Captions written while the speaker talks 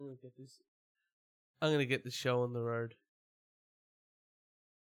get this. I'm gonna get the show on the road.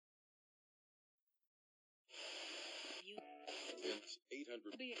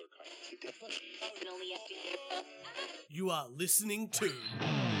 You are listening to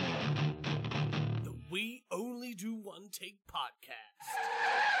the We Only Do One Take podcast.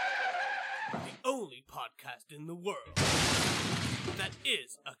 The only podcast in the world that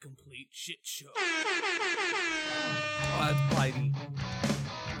is a complete shit show. Oh, that's Bitey.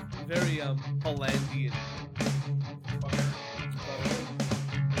 Very, Hollandian.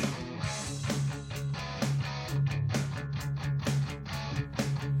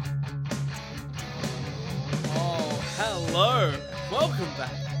 Hello, welcome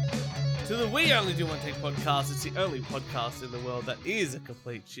back to the We Only Do One Take podcast. It's the only podcast in the world that is a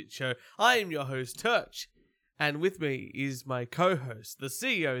complete shit show. I am your host, Turch, and with me is my co-host, the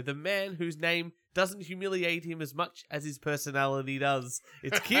CEO, the man whose name doesn't humiliate him as much as his personality does.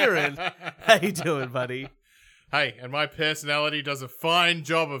 It's Kieran. How you doing, buddy? Hey, and my personality does a fine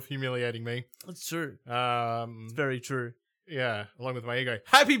job of humiliating me. That's true. It's very true. Yeah, along with my ego.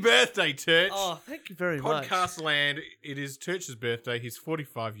 Happy birthday, Turch! Oh, thank you very much. Podcast land, it is Turch's birthday. He's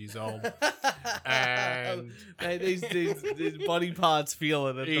 45 years old. And mate, these body parts feel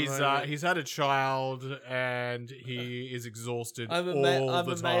it at the moment. He's had a child and he is exhausted I'm a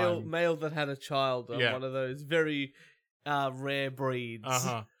male that had a child. I'm one of those very rare breeds.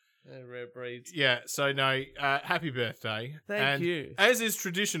 Uh-huh. Rare breeds. Yeah, so no, happy birthday. Thank you. As is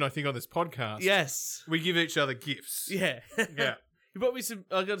tradition, I think, on this podcast. Yes. We give each other gifts. Yeah. Yeah. You brought me some,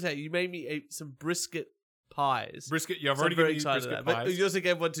 I gotta say, you made me eat some brisket pies. Brisket, yeah, I've so already I'm very given you excited brisket that. pies. But you also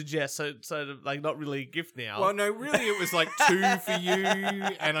gave one to Jess, so like not really a gift now. Well, no, really it was like 2 for you,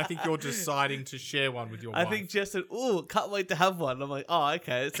 and I think you're deciding to share one with your wife. I think Jess said, "Oh, can't wait to have one." I'm like, "Oh,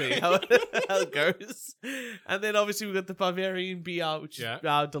 okay, let's see how it goes." And then obviously we got the Bavarian beer, which is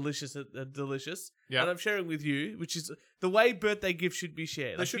delicious. Yeah. And I'm sharing with you, which is the way birthday gifts should be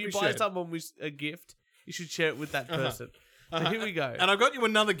shared. Like, if you buy someone with a gift, you should share it with that person. So here we go. And I got you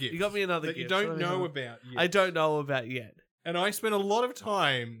another gift. You got me another gift. gift. That you don't know about yet. I don't know about yet. And I spent a lot of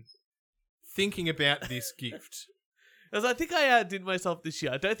time thinking about this gift. Because I think I did myself this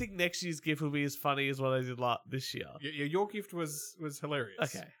year. I don't think next year's gift will be as funny as what I did this year. Yeah, your gift was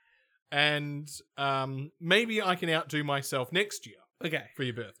hilarious. Okay. And maybe I can outdo myself next year. Okay. For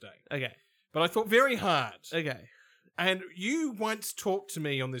your birthday. Okay. But I thought very hard. Okay. And you once talked to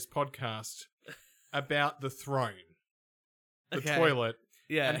me on this podcast about the throne. The toilet,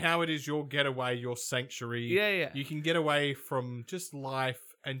 and how it is your getaway, your sanctuary. Yeah. You can get away from just life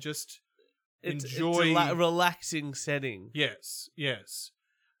and just enjoy... It's a relaxing setting. Yes.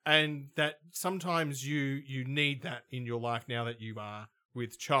 And that sometimes you need that in your life now that you are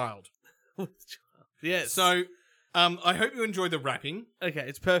with child. Yes. So, I hope you enjoy the wrapping. Okay,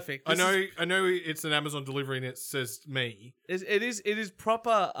 it's perfect. I know it's an Amazon delivery and it says me. It is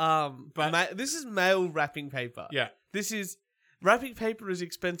proper, but this is mail wrapping paper. Yeah. This is... Wrapping paper is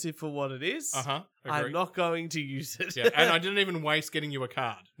expensive for what it is. Uh-huh. I'm not going to use it. Yeah, and I didn't even waste getting you a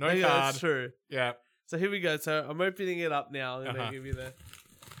card. No card. That's true. Yeah. So here we go. So I'm opening it up now. I'm going to give you the...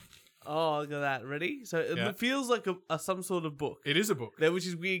 Oh, look at that. Ready? So it feels like some sort of book. It is a book. Which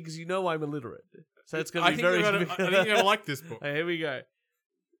is weird because you know I'm illiterate. So it's going to be very... I think you're going to like this book. Right, here we go.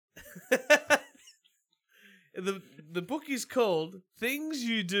 The book is called Things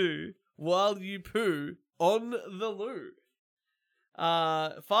You Do While You Poo on the Loo.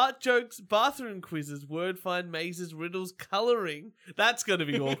 Fart jokes, bathroom quizzes, word find mazes, riddles, colouring. That's going to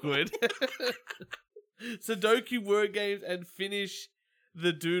be awkward. Sudoku word games and finish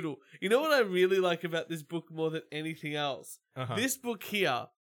the doodle. You know what I really like about this book more than anything else? Uh-huh. This book here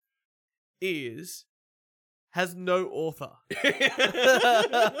has no author.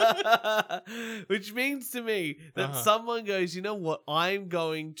 Which means to me that someone goes, you know what, I'm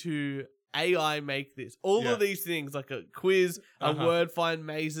going to AI make this. All of these things, like a quiz, a word find,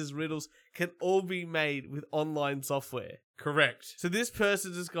 mazes, riddles, can all be made with online software. Correct. So this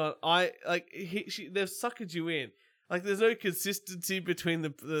person has gone, they've suckered you in. Like, there's no consistency between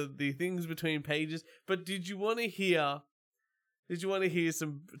the things between pages. But did you want to hear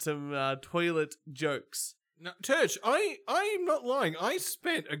some toilet jokes? No, Turch, I'm not lying. I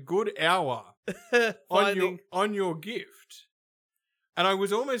spent a good hour on your gift. And I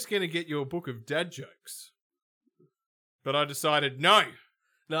was almost going to get you a book of dad jokes. But I decided, no.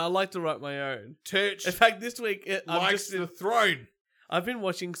 No, I like to write my own. Turch, in fact, this week... likes the throne. I've been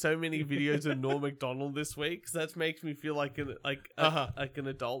watching so many videos of Norm MacDonald this week, because that makes me feel like an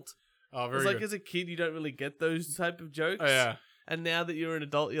adult. Oh, very good. Like, as a kid, you don't really get those type of jokes. Oh, yeah. And now that you're an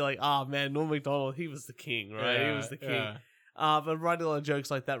adult, you're like, man, Norm MacDonald, he was the king, right? Yeah, he was the king. Yeah. I've been writing a lot of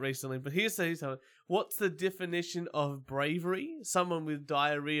jokes like that recently. But here's something. What's the definition of bravery? Someone with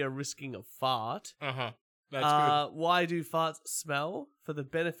diarrhea risking a fart. Uh-huh. That's good. Why do farts smell? For the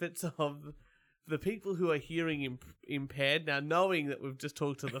benefits of the people who are hearing impaired. Now, knowing that we've just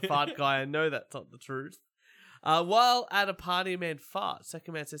talked to the fart guy, I know that's not the truth. While at a party, a man farts.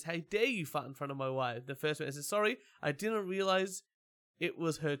 Second man says, "How dare you fart in front of my wife?" The first man says, "Sorry, I didn't realize it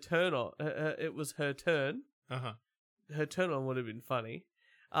was her turn on. It was her turn." Uh-huh. Her turn on would have been funny.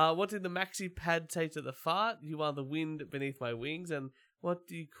 What did the maxi pad say to the fart? "You are the wind beneath my wings." And what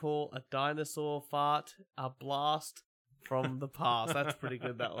do you call a dinosaur fart? "A blast from the past." That's pretty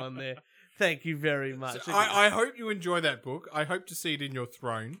good, that one there. Thank you very much. So I hope you enjoy that book. I hope to see it in your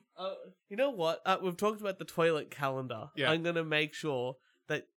throne. You know what? We've talked about the toilet calendar. Yeah. I'm going to make sure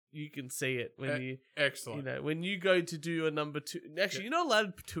that you can see it when you... Excellent. You know, when you go to do a number 2... Actually, you're not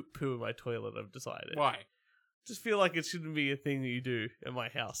allowed to poo in my toilet, I've decided. Why? Just feel like it shouldn't be a thing that you do in my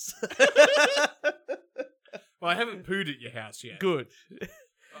house. Well, I haven't pooed at your house yet. Good.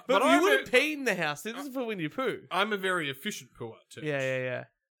 But you wouldn't pee in the house. This is for when you poo. I'm a very efficient pooer, too. Yeah.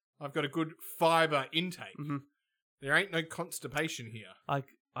 I've got a good fibre intake. Mm-hmm. There ain't no constipation here.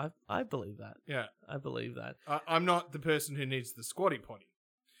 I believe that. Yeah. I believe that. I'm not the person who needs the squatty potty.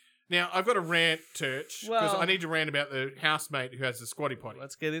 Now, I've got a rant, Turch, because I need to rant about the housemate who has the squatty potty.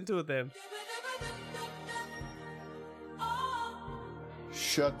 Let's get into it then.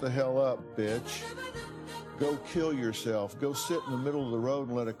 Shut the hell up, bitch. Go kill yourself. Go sit in the middle of the road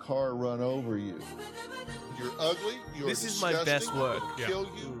and let a car run over you. You're ugly. You're This is my disgusting. best work. I'll kill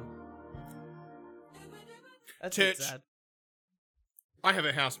you. That's Turch. sad. I have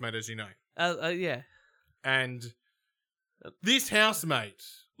a housemate, as you know. Yeah. And this housemate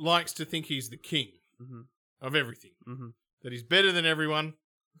likes to think he's the king of everything. Mm-hmm. That he's better than everyone.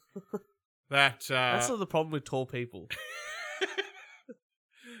 That's not the problem with tall people.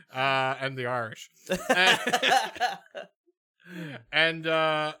 And the Irish. And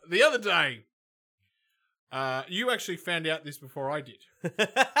the other day, you actually found out this before I did.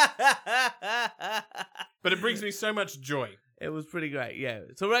 But it brings me so much joy. It was pretty great, yeah.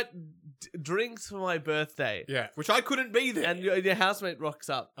 So we're at drinks for my birthday. Yeah, which I couldn't be there. And your housemate rocks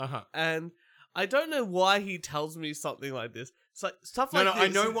up. Uh-huh. And I don't know why he tells me something like this. It's like stuff like No, this. I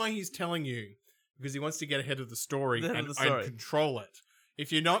know why he's telling you. Because he wants to get ahead of the story and control it.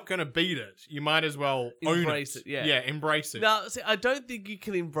 If you're not going to beat it, you might as well embrace it. Yeah, embrace it. Now, see, I don't think you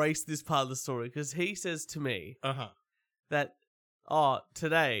can embrace this part of the story because he says to me that,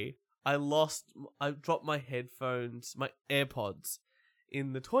 today I dropped my headphones, my AirPods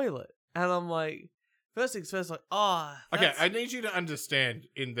in the toilet. And I'm like, first things first, like, okay, I need you to understand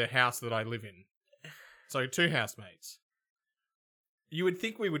in the house that I live in. So 2 housemates. You would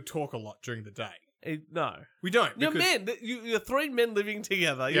think we would talk a lot during the day. No. We don't. You're men. You're 3 men living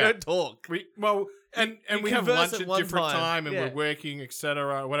together. You don't talk. We have lunch at different time and we're working,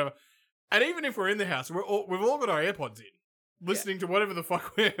 etc., whatever. And even if we're in the house, we've all got our AirPods in, listening to whatever the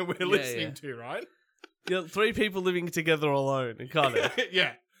fuck we're listening to, right? You're 3 people living together alone, kind of.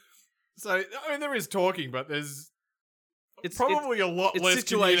 Yeah. So, I mean, there is talking, but there's probably a lot less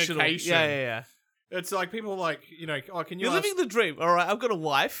communication. Yeah. It's like people like, can you You're living the dream. All right, I've got a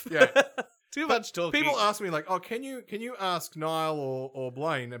wife. Yeah. Too much talking. People ask me like, can you ask Niall or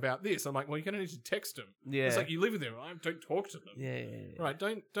Blaine about this? I'm like, well, you're going to need to text them. Yeah. It's like, you live with them. Don't talk to them. Yeah. Right,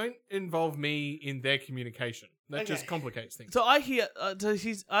 don't involve me in their communication. That just complicates things. So I hear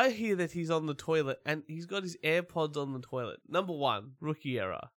that he's on the toilet and he's got his AirPods on the toilet. Number 1, rookie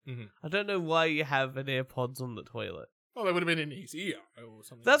error. Mm-hmm. I don't know why you have an AirPods on the toilet. Well, they would have been in his ear or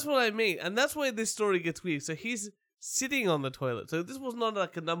something. That's what I mean. And that's where this story gets weird. So he's sitting on the toilet. So this was not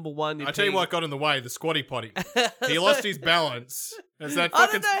like a number 1. I tell you what got in the way, the squatty potty. He lost his balance. It's that I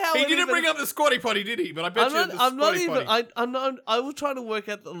fucking... don't know how he it didn't even- bring up the squatty potty, did he? But I bet I'm you not potty. even. I was trying to work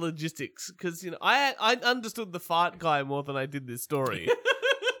out the logistics because I understood the fart guy more than I did this story.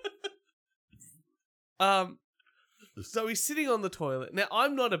 So he's sitting on the toilet. Now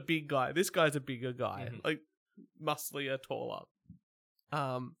I'm not a big guy. This guy's a bigger guy, like musclier, taller.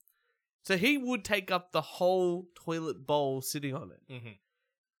 So he would take up the whole toilet bowl sitting on it. Mm-hmm.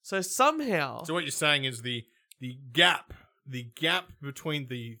 So somehow... So what you're saying is the gap between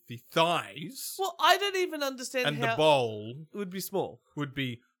the thighs... Well, I don't even understand and how... the bowl... would be small. Would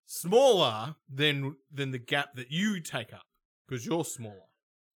be smaller than the gap that you take up. Because you're smaller.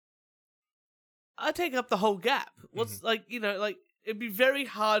 I take up the whole gap. What's it'd be very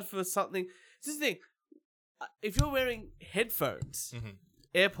hard for something... This is the thing. If you're wearing headphones...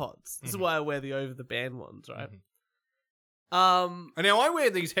 AirPods. This is why I wear the over-the-band ones, right? And now I wear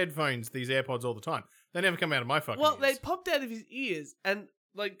these headphones, these AirPods all the time. They never come out of my fucking Well, ears. they popped out of his ears and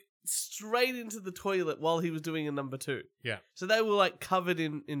like straight into the toilet while he was doing a number 2. Yeah. So they were like covered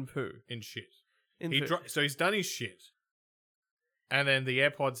in poo. In shit. In poo. So he's done his shit. And then the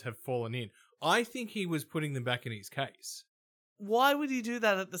AirPods have fallen in. I think he was putting them back in his case. Why would he do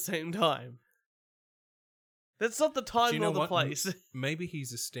that at the same time? That's not the time or the place. Maybe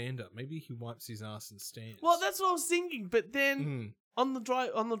he's a stand-up. Maybe he wipes his ass and stands. Well, that's what I was thinking. But then on the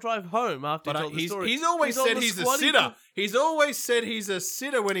drive home after he told the story, he's always said he's a sitter. He's always said he's a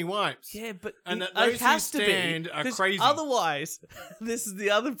sitter when he wipes. Yeah, but and that those who stand are crazy. Otherwise, this is the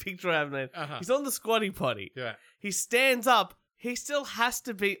other picture I have made. He's on the squatty potty. Yeah. He stands up. He still has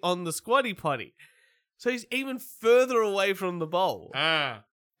to be on the squatty potty. So he's even further away from the bowl.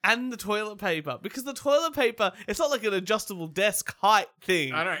 And the toilet paper. Because the toilet paper, it's not like an adjustable desk height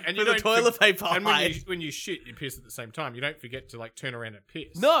thing. I know. And you don't toilet paper and height. when you shit, you piss at the same time. You don't forget to like turn around and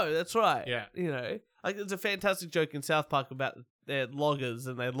piss. No, that's right. Yeah. You know, like there's a fantastic joke in South Park about their loggers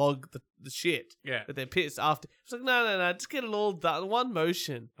and they log the shit. Yeah. But they're pissed after. It's like, no, just get it all done in one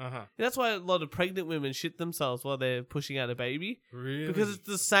motion. And that's why a lot of pregnant women shit themselves while they're pushing out a baby. Really? Because it's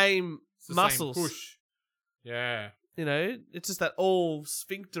the same muscles. Same push. Yeah. You know, it's just that all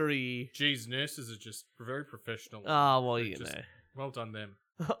sphinctery. Geez, nurses are just very professional. Oh, well, you know. Well done them.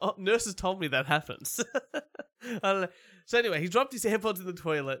 Nurses told me that happens. I don't know. So anyway, he dropped his AirPods in the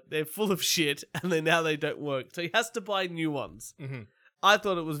toilet. They're full of shit, and now they don't work. So he has to buy new ones. I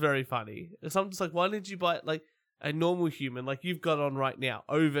thought it was very funny. So I'm just like, why didn't you buy like a normal human like you've got on right now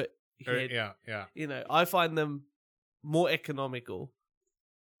over head? Yeah. You know, I find them more economical,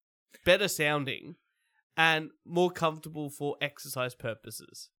 better sounding, and more comfortable for exercise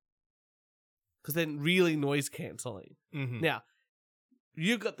purposes. Because they're really noise cancelling. Now,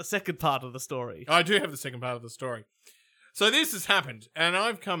 you got the second part of the story. I do have the second part of the story. So this has happened, and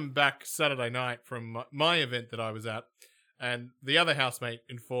I've come back Saturday night from my event that I was at, and the other housemate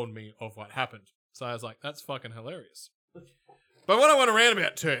informed me of what happened. So I was like, that's fucking hilarious. But what I want to rant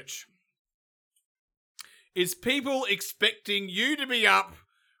about, Turch, is people expecting you to be up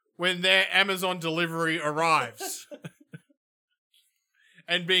when their Amazon delivery arrives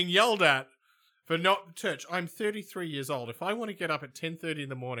and being yelled at for not... Turch, I'm 33 years old. If I want to get up at 10:30 in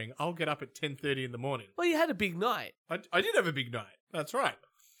the morning, I'll get up at 10:30 in the morning. Well, you had a big night. I did have a big night. That's right.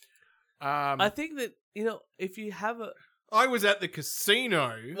 I think that, you know, if you have a... I was at the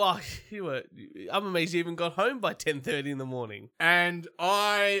casino. Well, I'm amazed you even got home by 10:30 in the morning. And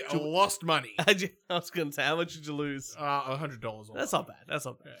I lost money. I was going to say, how much did you lose? $100. That's not bad.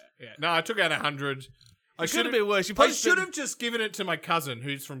 Yeah. No, I took out 100. It could have been worse. I should have just given it to my cousin,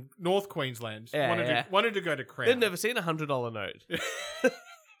 who's from North Queensland. Wanted to go to Crown. They've never seen a $100 note.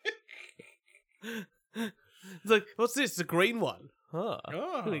 It's like, what's this? It's a green one. Oh.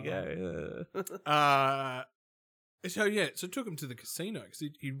 Here we go. So I took him to the casino because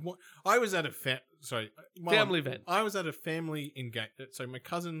I was at a family event. I was at a family engagement. So my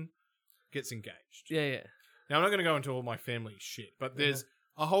cousin gets engaged. Yeah. Now I'm not going to go into all my family shit, but there's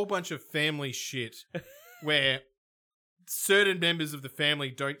a whole bunch of family shit where certain members of the family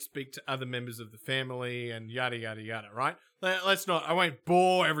don't speak to other members of the family and yada yada yada. Right? I won't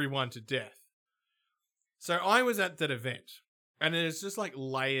bore everyone to death. So I was at that event, and there's just like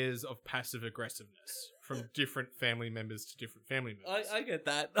layers of passive aggressiveness from different family members to different family members. I get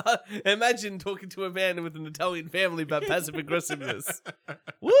that. Imagine talking to a man with an Italian family about passive aggressiveness.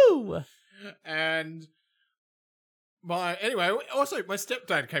 Woo! And my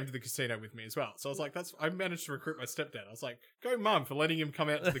stepdad came to the casino with me as well. So I was like, I managed to recruit my stepdad. I was like, go mum for letting him come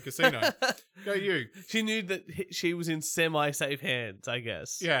out to the casino. Go you. She knew that she was in semi-safe hands, I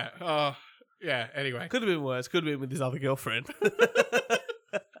guess. Yeah. Yeah, anyway. Could have been worse. Could have been with his other girlfriend.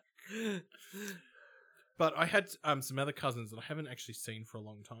 But I had some other cousins that I haven't actually seen for a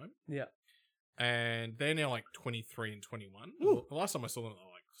long time. Yeah. And they're now like 23 and 21. Ooh. The last time I saw them, they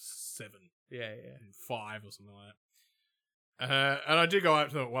were like 7. Yeah. And 5 or something like that. And I did go up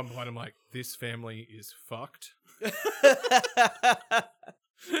to them at one point. I'm like, this family is fucked.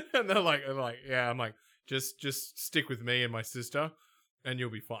 And they're like, yeah. I'm like, just stick with me and my sister, and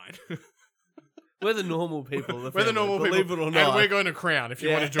you'll be fine. We're the normal people. We're the normal people. Believe it or not. And we're going to Crown if you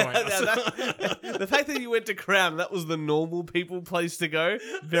want to join us. The fact that you went to Crown, that was the normal people place to go.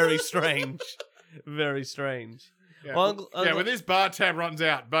 Very strange. Very strange. Yeah, when this bar tab runs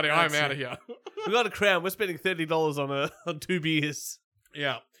out, buddy, I'm out of here. We got a Crown. We're spending $30 on 2 beers.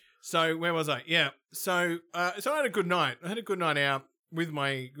 Yeah. So where was I? Yeah. So I had a good night. I had a good night out with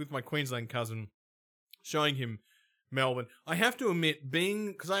my Queensland cousin, showing him Melbourne. I have to admit,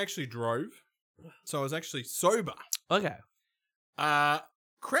 because I actually drove, so I was actually sober. Okay. I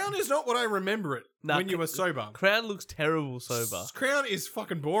Crown is not what I remember it Nah, when you were sober. Crown looks terrible sober. Crown is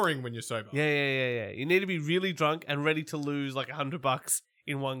fucking boring when you're sober. Yeah. You need to be really drunk and ready to lose like $100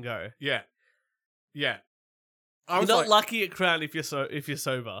 in one go. Yeah. I You're was not like, lucky at Crown if you're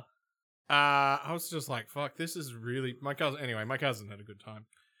sober. I was just like, fuck, this is really my cousin. Anyway, my cousin had a good time.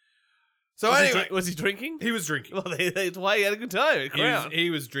 So Was he drinking? he was drinking. Well, that's why he had a good time at Crown. He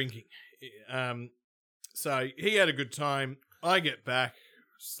was drinking. So he had a good time. I get back,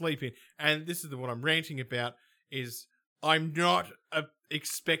 sleeping, and this is what I'm ranting about: is I'm not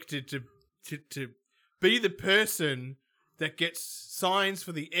expected to be the person that gets signs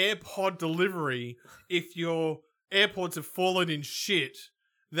for the AirPod delivery if your AirPods have fallen in shit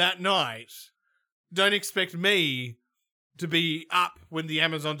that night. Don't expect me to be up when the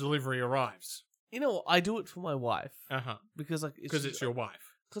Amazon delivery arrives. You know what? I do it for my wife. Because it's your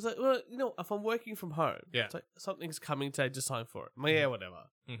wife. Because, well, you know, if I'm working from home, Yeah. it's like something's coming today, just sign for it. Yeah, whatever.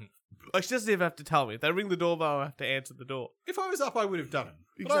 Mhm. Like, she doesn't even have to tell me. If they ring the doorbell, I have to answer the door. If I was up, I would have done it.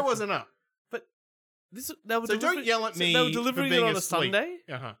 But I Exactly. wasn't up. They were So don't yell at me They were for delivering being it on asleep. a Sunday?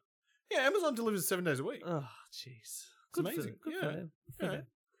 Yeah, Amazon delivers 7 days a week. Oh, jeez. amazing. Good Yeah. for them. Good for Yeah. them.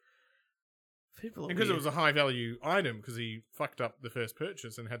 People are Because it weird. was a high value item, because he fucked up the first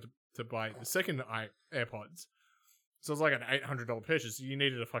purchase and had to buy the second AirPods. So it was like an $800 purchase. You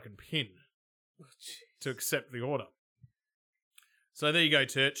needed a fucking pin Oh, jeez. to accept the order. So there you go,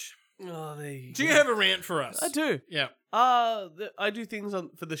 Turch. Oh, there you Do go. you have a rant for us? I do. Yeah. I do things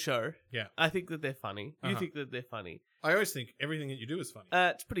for the show. Yeah. I think that they're funny. You Uh-huh. think that they're funny. I always think everything that you do is funny.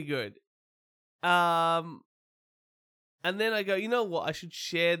 It's pretty good. And then I go, you know what? I should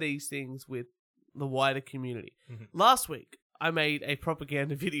share these things with the wider community. Mhm. Last week, I made a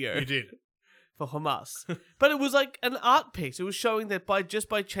propaganda video You did. for Hamas, but it was like an art piece. It was showing that by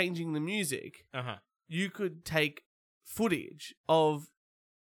changing the music, you could take footage of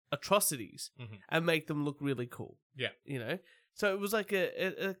atrocities Mhm. and make them look really cool. Yeah. You know? So it was like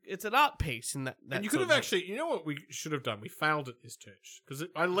it's an art piece in that And you could sort have of- actually, you know what we should have done? We failed at this, Turch. Because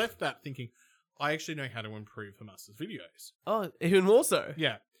I left that thinking, I actually know how to improve Hamas's videos. Oh, even more so.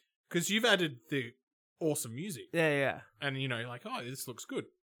 Yeah. Because you've added the awesome music. Yeah. And, you know, like, oh, this looks good.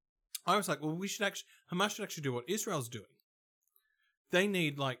 I was like, well, Hamas should actually do what Israel's doing. They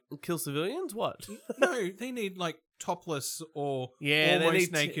need, like, Kill civilians? What? no, they need, like, topless or Yeah, they almost need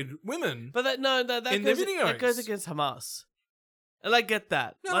to- naked women. But that In the goes, that goes videos. against Hamas. And I get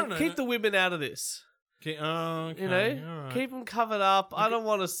that. No, Keep no. the women out of this. Okay, You know, know, all right. keep them covered up. I don't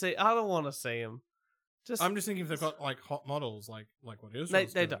want to see them. Just I'm just thinking if they've got, like, hot models, like what they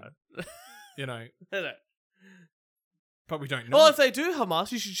Israel's doing. don't. You know, They don't. but we don't know. Well, if they do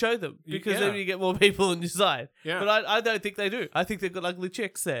Hamas, you should show them because then Yeah. you get more people on your side. yeah. But I don't think they do. I think they've got ugly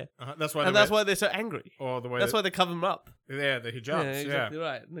chicks there, That's why and that's why they're so angry. Or the way That's why they cover them up. the hijabs, yeah. exactly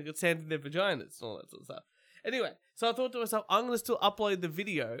right. And they got sand in their vaginas and all that sort of stuff. Anyway, so I thought to myself, I'm going to still upload the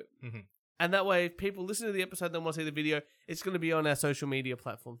video, Mhm. and that way, if people listen to the episode and want to see the video, it's going to be on our social media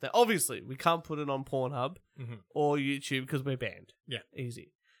platforms. Now, obviously, we can't put it on Pornhub Mhm. or YouTube because we're banned. Yeah.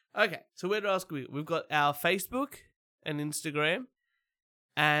 Easy. Okay, so where else are we? We've got our Facebook and Instagram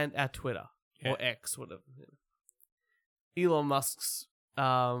and our Twitter or X, whatever. Elon Musk's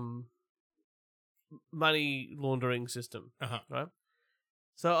money laundering system. Right?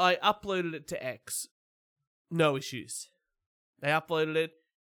 So I uploaded it to X. No issues. They uploaded it.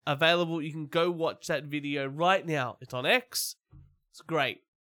 Available. You can go watch that video right now. It's on X. It's great.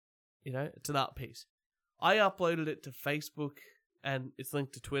 You know, it's an art piece. I uploaded it to Facebook and it's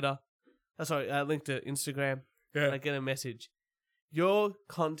linked to Twitter. Linked to Instagram. Yeah. And I get a message. Your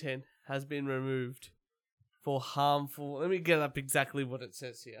content has been removed for harmful. Let me get up exactly what it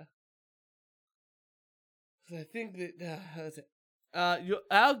says here. So I think that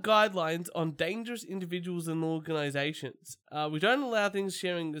our guidelines on dangerous individuals and organizations. We don't allow things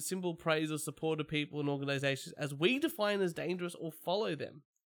sharing the symbol praise or support of people and organizations as we define as dangerous or follow them.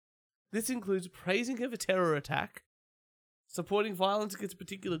 This includes praising of a terror attack, supporting violence against a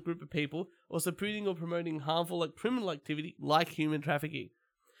particular group of people, or supporting or promoting harmful like criminal activity like human trafficking.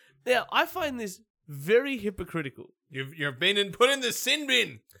 Now, I find this very hypocritical. You've been put in the sin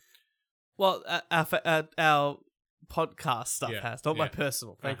bin. Well, our podcast stuff Yeah, has, not my yeah.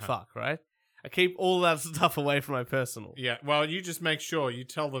 personal. Thank Uh-huh. fuck, right? I keep all that stuff away from my personal. Yeah, well, you just make sure you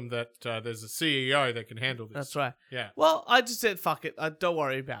tell them that there's a CEO that can handle this. That's right. Yeah. Well, I just said, fuck it. Don't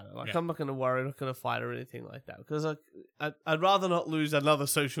worry about it. Like, Yeah. I'm not going to worry. I'm not going to fight or anything like that. Because I'd rather not lose another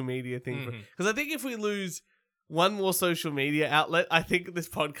social media thing. Mhm. Because I think if we lose one more social media outlet, I think this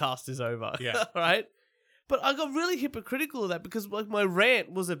podcast is over. Yeah. Right? But I got really hypocritical of that because like my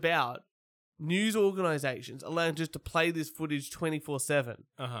rant was about news organizations allowing just to play this footage 24/7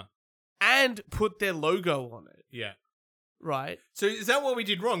 Uh-huh. and put their logo on it, Yeah. right? So is that what we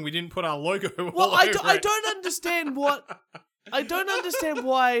did wrong? We didn't put our logo Well, all I over it. don't understand I don't understand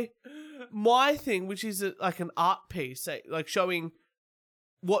why my thing, which is like an art piece, like showing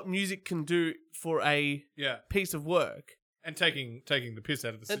what music can do for a piece of work, and taking the piss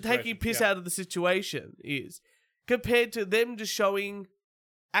out of the situation. and taking piss out of the situation is compared to them just showing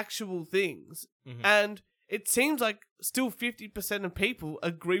actual things. Mhm. And it seems like still 50% of people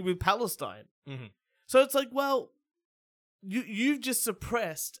agree with Palestine. Mhm. So it's like, well, you've just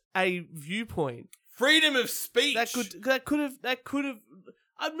suppressed a viewpoint Freedom of speech. that could have.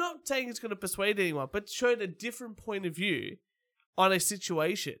 I'm not saying it's going to persuade anyone, but showed a different point of view on a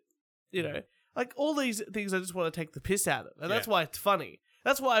situation. You know, like all these things, I just want to take the piss out of, and that's why it's funny.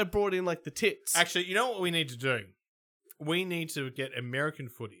 That's why I brought in like the tits. Actually, you know what we need to do? We need to get American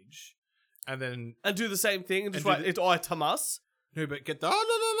footage, and do the same thing and just and write it's I Tamas. no, but get the la,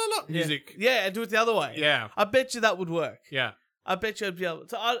 la, la, music. Yeah, and do it the other way. Yeah. I bet you that would work. Yeah. I bet you I'd be able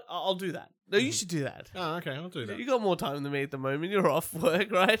to. I'll do that. No, you should do that. Oh, okay, I'll do that. You got more time than me at the moment. You're off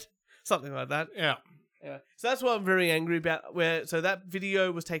work, right? Something like that. Yeah. Anyway, so that's what I'm very angry about. So that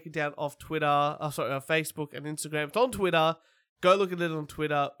video was taken down off Twitter. Facebook and Instagram. It's on Twitter. Go look at it on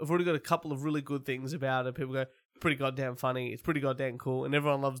Twitter. I've already got a couple of really good things about it. People go, pretty goddamn funny. It's pretty goddamn cool, and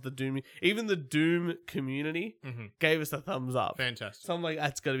everyone loves the Doom. Even the Doom community gave us a thumbs up. Fantastic. So I'm like,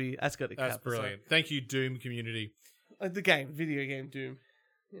 that's got to count. That's brilliant. Thank you, Doom community. Like the video game Doom.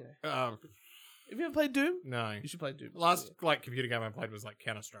 Yeah. Have you ever played Doom? No. You should play Doom. Last computer game I played was like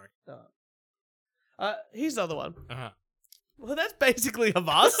Counter-Strike. Here's the other one. Uh-huh. Well, that's basically of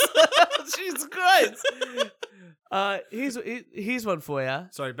us. Jesus Christ. Here's one for you.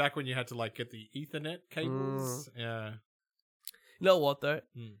 Sorry, back when you had to like get the Ethernet cables. Yeah. You know what though?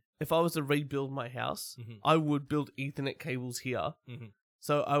 Mm. If I was to rebuild my house, I would build Ethernet cables here.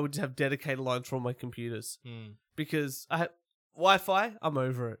 So I would have dedicated lines for all my computers. Because I have Wi-Fi, I'm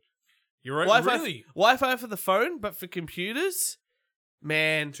over it. You're right. Wi-Fi, Really? Wi-Fi for the phone, but for computers,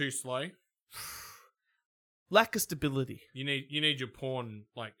 man, Too slow. lack of stability. You need your porn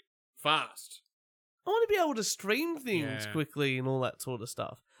like fast. I want to be able to stream things quickly and all that sort of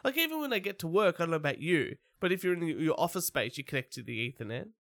stuff. Like even when I get to work, I don't know about you, but if you're in your office space, you connect to the Ethernet.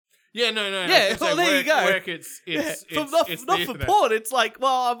 Yeah, no. Yeah, well, there you go. Work, it's not for Ethernet. porn. It's like,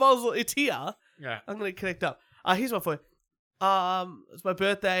 well, I might as well, it's here. Yeah. I'm going to connect up. Here's one for you. It's my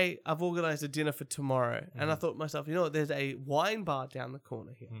birthday. I've organised a dinner for tomorrow. And I thought to myself, you know what? There's a wine bar down the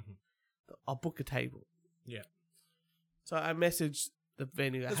corner here. I'll book a table. Yeah. So I messaged the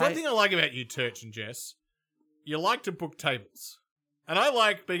venue. There's one thing I like about you, Turch and Jess. You like to book tables. And I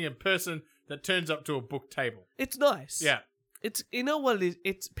like being a person that turns up to a book table. It's nice. Yeah. It's, you know what it is?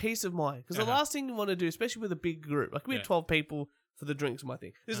 It's peace of mind. Because the last thing you want to do, especially with a big group, like we had 12 people for the drinks and my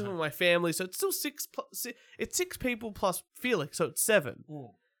thing. This is for my family, so it's still it's 6 people plus Felix, so it's 7.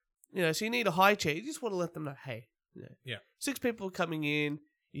 You know, so you need a high chair. You just want to let them know, hey, 6 people coming in.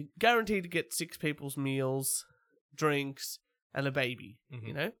 You're guaranteed to get 6 people's meals, drinks, and a baby.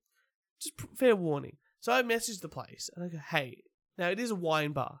 You know, just fair warning. So I messaged the place and I go, hey, now it is a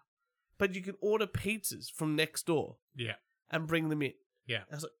wine bar, but you can order pizzas from next door. Yeah. And bring them in. Yeah.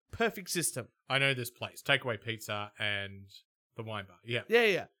 I was like, perfect system. I know this place. Takeaway pizza and the wine bar. Yeah.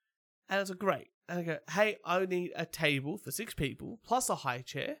 Yeah. And I was like, great. And I go, hey, I need a table for 6 people plus a high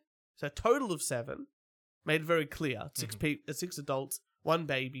chair. So a total of 7. Made it very clear. 6 adults, 1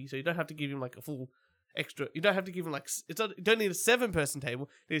 baby. So you don't have to give him like a full extra. You don't have to give him like, you don't need a 7-person table.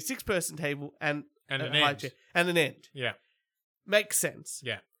 You need a 6-person table and an high end. chair. And an end. Yeah. Makes sense.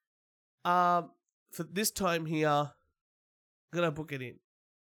 Yeah. For this time here, I'm going to book it in.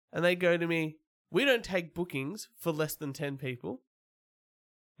 And they go to me, we don't take bookings for less than 10 people.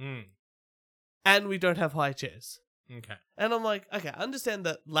 And we don't have high chairs. Okay. And I'm like, okay, I understand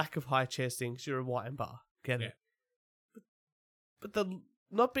that lack of high chairs thing 'cause you're a wine bar. Get it? But the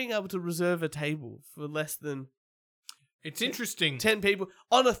not being able to reserve a table for less than It's interesting. 10 people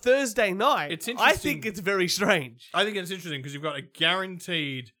on a Thursday night. It's I interesting. think it's very strange. I think it's interesting because you've got a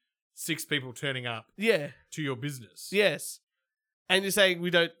guaranteed 6 people turning up Yeah. to your business. Yes. And you're saying we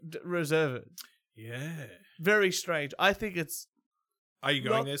don't reserve it. Yeah. Very strange. I think it's... Are you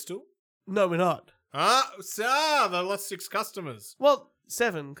going there still? No, we're not. They lost 6 customers. Well,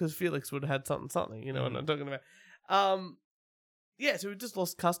 7, because Felix would have had something, you know what I'm talking about. Yeah, so we just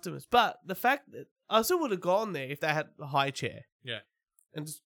lost customers. But the fact that I still would have gone there if they had a high chair. Yeah. And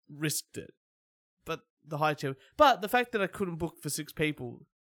just risked it. But the high chair. But the fact that I couldn't book for 6 people,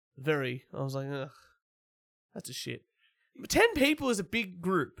 I was like, ugh, that's a shit. 10 people is a big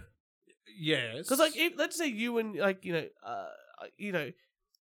group. Yes. Because like, let's say you and like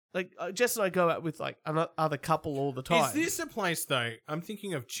Jess and I go out with like another couple all the time. Is this a place though? I'm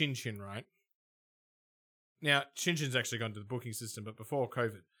thinking of Chin Chin, right? Now Chin Chin's actually gone to the booking system, but before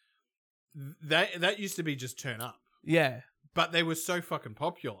COVID, that used to be just turn up. Yeah. But they were so fucking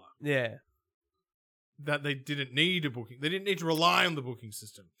popular. Yeah. That they didn't need a booking. They didn't need to rely on the booking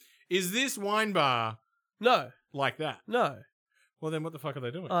system. Is this wine bar No. like that? No. Well, then what the fuck are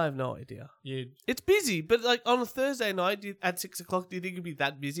they doing? I have no idea. Yeah. It's busy, but like on a Thursday night at 6 o'clock, do you think it'd be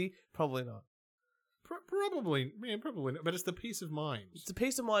that busy? Probably not. Probably. Yeah, probably not. But it's the peace of mind. It's a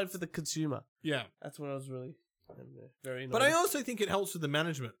peace of mind for the consumer. Yeah. That's what I was really very annoyed. But I also think it helps with the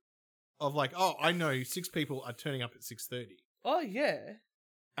management of like, oh, I know 6 people are turning up at 6:30. Oh, yeah.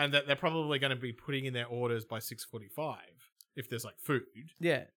 And that they're probably going to be putting in their orders by 6:45 if there's like food.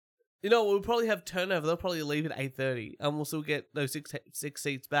 Yeah. You know, we'll probably have turnover. They'll probably leave at 8:30, and we'll still get those six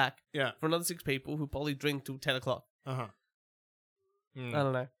seats back. Yeah. For another 6 people who probably drink till 10 o'clock. Uh-huh. I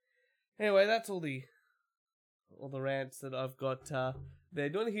don't know. Anyway, that's all the rants that I've got there.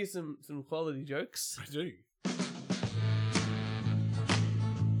 Do you want to hear some quality jokes? I do.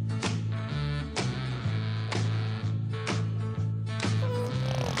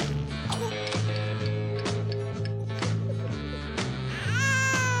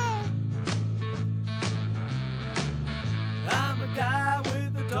 I'm a guy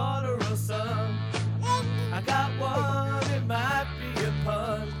with a daughter or son. I got one, it might be a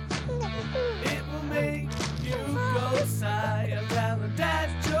pun. It will make you go sigh. I'm telling dad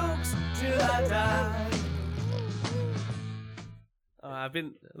jokes till I die. I've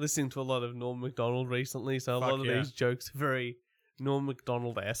been listening to a lot of Norm MacDonald recently, so a lot of these jokes are very Norm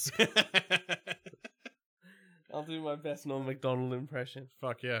MacDonald-esque. I'll do my best Norm MacDonald impression.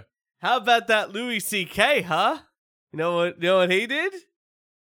 Fuck yeah. How about that Louis C.K., huh? You know what he did?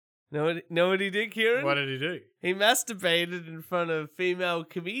 Know what he did, Kieran? What did he do? He masturbated in front of female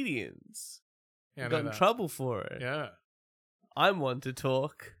comedians. Yeah, Got in trouble for it. Yeah. I'm one to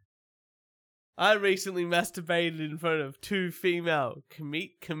talk. I recently masturbated in front of 2 female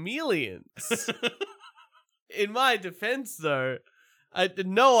chameleons. In my defense, though, I had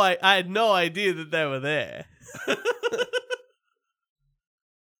no idea that they were there.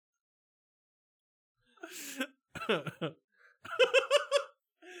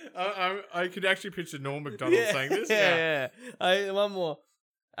 I could actually picture Norm MacDonald saying this. Yeah. One more.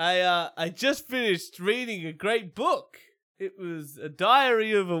 I just finished reading a great book. It was a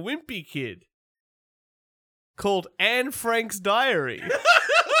diary of a wimpy kid called Anne Frank's Diary.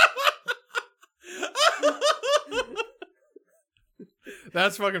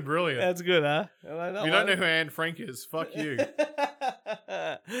 That's fucking brilliant. That's good, huh? If you don't know who Anne Frank is, fuck you.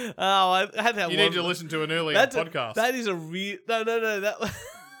 I had that. You need to listen to an earlier podcast. That is a real. No. That.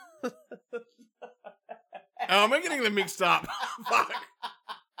 Oh, I'm getting them mixed up. Fuck.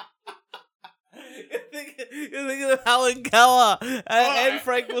 You're thinking of Helen Keller. Anne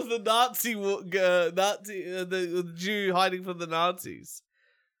Frank was the Nazi, the Jew hiding from the Nazis.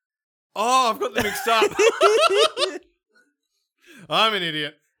 Oh, I've got them mixed up. I'm an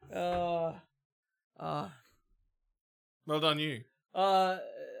idiot. Well done, you.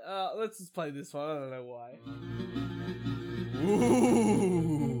 Let's just play this one. I don't know why.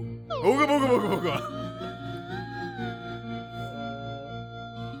 Ooh. Ooga booga booga booga.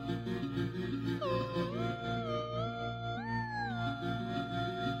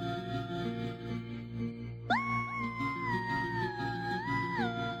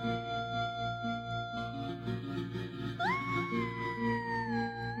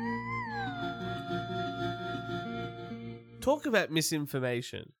 Talk about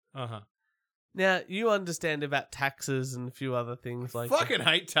misinformation. Uh-huh. Now, you understand about taxes and a few other things like Fucking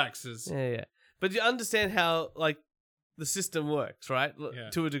hate taxes. Yeah. But you understand how, like, the system works, right? Yeah.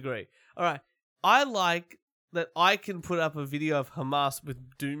 To a degree. All right. I like that I can put up a video of Hamas with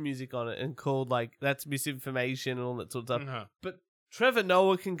doom music on it and called, like, that's misinformation and all that sort of stuff. Uh-huh. But Trevor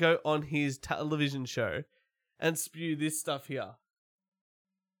Noah can go on his television show and spew this stuff here.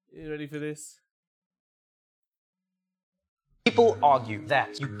 You ready for this? People argue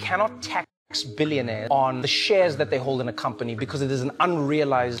that you cannot tax billionaires on the shares that they hold in a company because it is an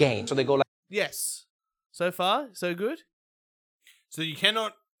unrealized gain. So they go like, yes. So far, so good? So you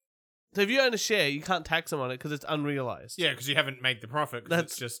cannot... So if you own a share, you can't tax them on it because it's unrealized. Yeah, because you haven't made the profit.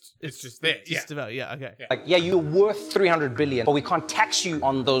 It's just there. Just about, okay. like, yeah, you're worth 300 billion, but we can't tax you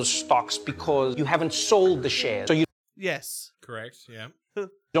on those stocks because you haven't sold the shares. So you Yes. Correct, yeah.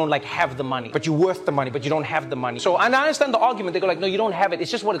 don't like have the money, but you're worth the money, but you don't have the money. So, and I understand the argument. They go like, no, you don't have it.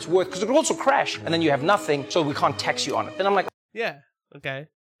 It's just what it's worth because it could also crash and then you have nothing. So we can't tax you on it. Then I'm like, yeah, okay.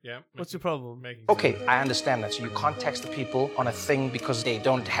 Yeah. What's your problem? Okay, I understand that. So you can't text the people on a thing because they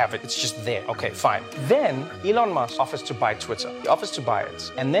don't have it. It's just there. Okay, fine. Then Elon Musk offers to buy Twitter. He offers to buy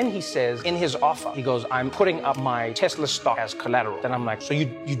it. And then he says in his offer, he goes, I'm putting up my Tesla stock as collateral. Then I'm like, so you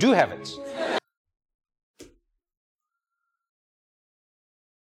do have it?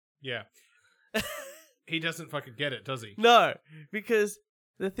 Yeah. He doesn't fucking get it, does he? No, because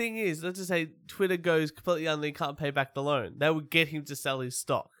the thing is, let's just say Twitter goes completely under and can't pay back the loan. That would get him to sell his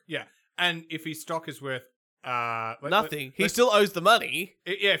stock. Yeah. And if his stock is worth nothing, he still owes the money.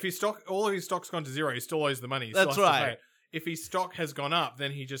 If his stock, all of his stock's gone to zero, he still owes the money. He That's still has to right. pay it. If his stock has gone up,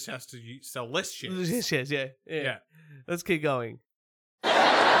 then he just has to sell less shares. Shares, yeah. Let's keep going.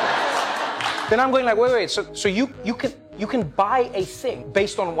 Then I'm going like, wait. So you can buy a thing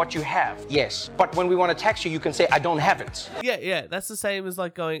based on what you have. Yes. But when we want to tax you, you can say, I don't have it. Yeah. That's the same as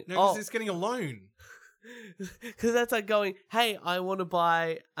like going, No, because it's getting a loan. Because that's like going, hey, I want to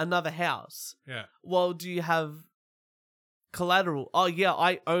buy another house. Yeah. Well, do you have collateral? Oh, yeah,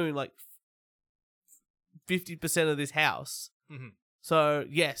 I own like 50% of this house. Mm-hmm. So,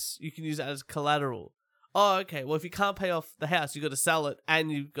 yes, you can use that as collateral. Oh, okay. Well, if you can't pay off the house, you've got to sell it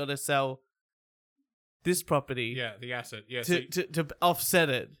and you've got to sell this property. Yeah, the asset. Yeah. To offset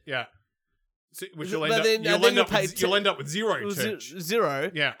it. Yeah. So, which But you'll end up with zero.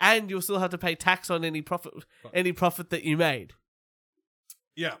 Zero. Yeah. And you'll still have to pay tax on any profit that you made.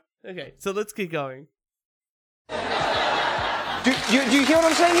 Yeah. Okay, so let's keep going. Do you hear what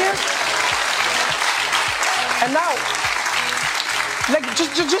I'm saying here? And now, like,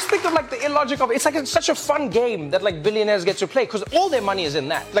 just think of like the illogic of it. It's like such a fun game that like billionaires get to play because all their money is in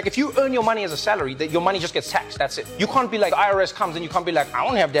that. Like if you earn your money as a salary, that your money just gets taxed. That's it. You can't be like the IRS comes and you can't be like, I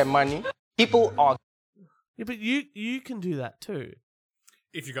don't have that money. People are. Yeah, but you can do that too.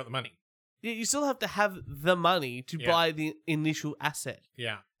 If you got the money. Yeah, you still have to have the money to buy the initial asset.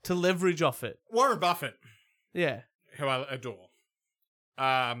 Yeah. To leverage off it. Warren Buffett. Yeah. Who I adore.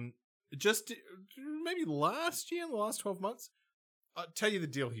 Just maybe last year, in the last 12 months, I'll tell you the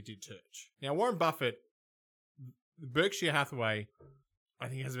deal he did, Turch. Now, Warren Buffett, Berkshire Hathaway, I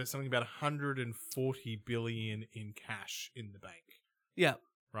think has something about 140 billion in cash in the bank. Yeah.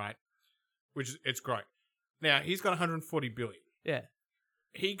 Right? Which it's great. Now, he's got 140 billion. Yeah.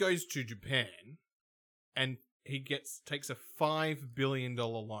 He goes to Japan and he takes a $5 billion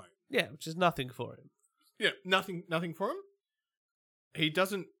loan. Yeah, which is nothing for him. Yeah, nothing for him. He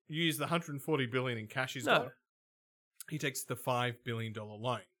doesn't use the 140 billion in cash he's got. He takes the $5 billion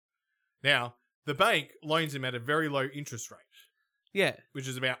loan. Now, the bank loans him at a very low interest rate. Yeah. Which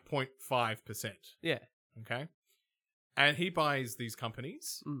is about 0.5%. Yeah. Okay? And he buys these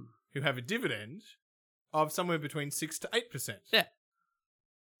companies who have a dividend of somewhere between 6 to 8%. Yeah.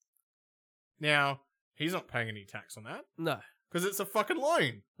 Now, he's not paying any tax on that. No. Because it's a fucking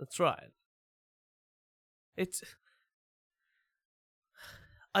loan. That's right.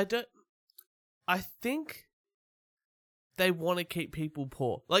 I think they want to keep people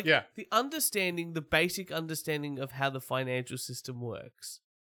poor. Like, the basic understanding of how the financial system works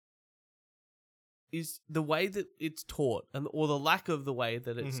is the way that it's taught, or the lack of the way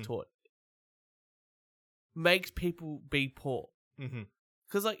that it's taught, makes people be poor.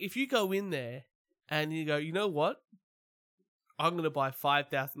 Because, like, if you go in there and you go, you know what? I'm going to buy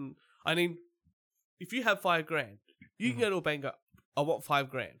 5,000. I mean, if you have $5,000, you can go to a bank and go, I want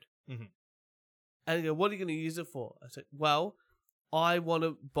 $5,000. And you go, what are you going to use it for? I said, well, I want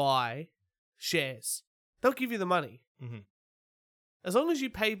to buy shares. They'll give you the money. As long as you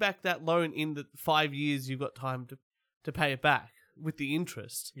pay back that loan in the 5 years you've got time to pay it back with the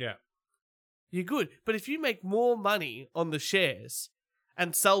interest. Yeah. You're good. But if you make more money on the shares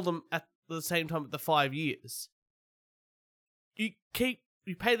and sell them at the same time at the 5 years, you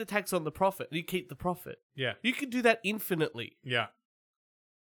pay the tax on the profit and you keep the profit. Yeah. You can do that infinitely. Yeah.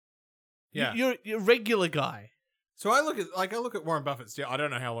 Yeah. You're a regular guy. So I look at Warren Buffett's deal. I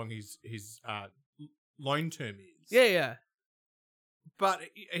don't know how long his loan term is. Yeah. But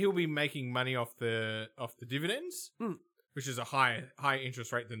he'll be making money off the dividends, which is a higher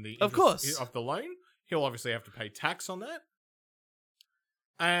interest rate than the interest of course of the loan. He'll obviously have to pay tax on that.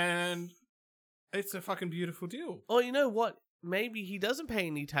 And it's a fucking beautiful deal. Oh, you know what? Maybe he doesn't pay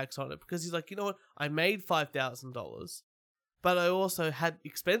any tax on it because he's like, you know what? I made $5,000, but I also had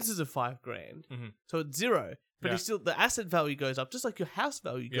expenses of $5,000, so it's zero. But it's still, the asset value goes up, just like your house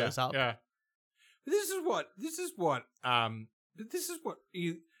value goes up. Yeah. But this is what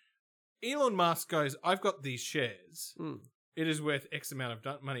Elon Musk goes, I've got these shares. It is worth X amount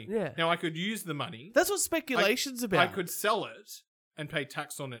of money. Yeah. Now I could use the money. That's what speculation's about. I could sell it and pay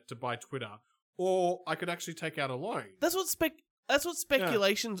tax on it to buy Twitter, or I could actually take out a loan. That's what That's what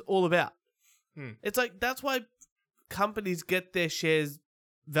speculation's all about. Hmm. It's like, that's why companies get their shares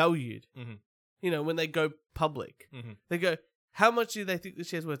valued. Mhm. You know, when they go public. Mhm. They go, how much do they think the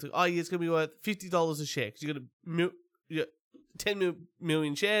share's worth? Oh, yeah, it's going to be worth $50 a share because you got 10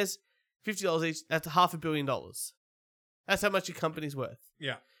 million shares, $50 each. That's $500 million. That's how much your company's worth.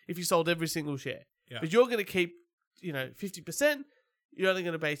 Yeah. If you sold every single share. Yeah. But you're going to keep, 50%. You're only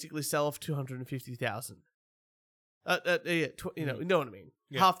going to basically sell off 250,000. You know what I mean?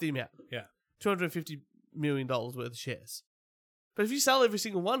 Yeah. Half the amount. Yeah. $250 million worth of shares. But if you sell every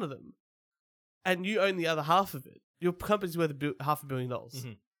single one of them and you own the other half of it, your company's worth $500 million.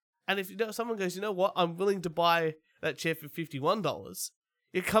 Mhm. And if someone goes, you know what, I'm willing to buy that share for $51,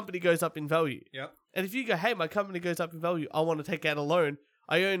 your company goes up in value. Yep. And if you go, hey, my company goes up in value, I want to take out a loan,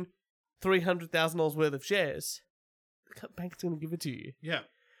 I own $300,000 worth of shares, the bank's going to give it to you. Yeah.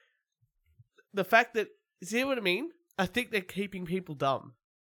 The fact that, see what I mean? I think they're keeping people dumb.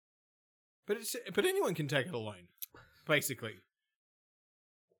 But anyone can take out a loan, basically.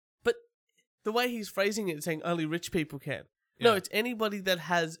 But the way he's phrasing it, saying only rich people can. No, Yeah. it's anybody that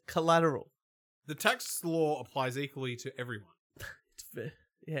has collateral. The tax law applies equally to everyone. It's fair.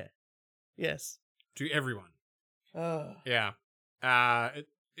 Yeah. Yes. To everyone. Yeah.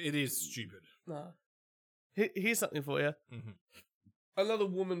 It is stupid. No. Here's something for you. Mhm. Another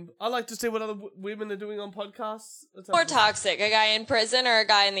woman. I like to see what other women are doing on podcasts. More toxic, a guy in prison or a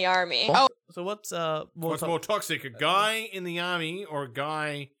guy in the army? Oh, so what's What's more toxic, a guy in the army or a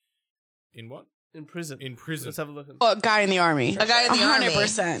guy in what? in prison? In prison. Let's have a look. A guy in the army. A guy in the army.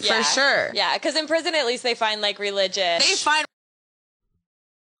 100%. For sure. Yeah, because in prison at least they find like religious. They find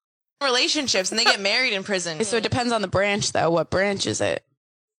relationships and they get married in prison. So it depends on the branch, though. What branch is it?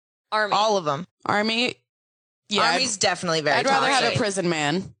 Army. All of them. Army? Yeah. Army's definitely very I'd rather toxic. have a prison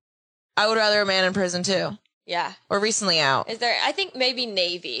man. I would rather a man in prison too. Yeah. Or recently out. Is there? I think maybe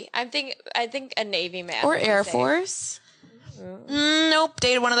Navy. I think a Navy man. Or would be Air safe. Force. Nope.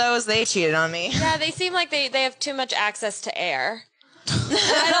 Dated one of those. They cheated on me. Yeah, they seem like they have too much access to air.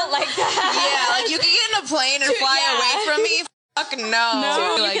 I don't like that. Yeah, like you can get in a plane and fly Yeah. away from me. Fuck no.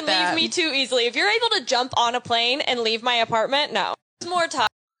 No. You like can that. leave me too easily. If you're able to jump on a plane and leave my apartment, no. It's more tough.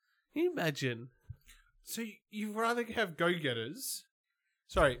 Can you imagine? So you'd rather have go-getters?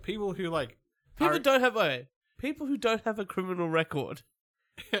 Sorry, people who like... People are- people who don't have a criminal record.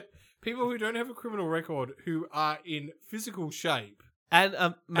 people who don't have a criminal record who are in physical shape And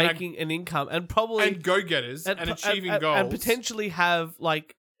making an income and probably and go-getters and achieving goals. And potentially have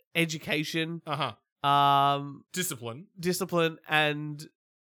like education, Discipline. discipline, and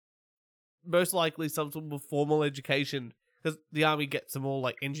most likely some sort of formal education, because the army gets them all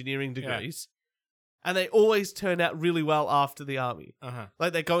like engineering degrees, and they always turn out really well after the army.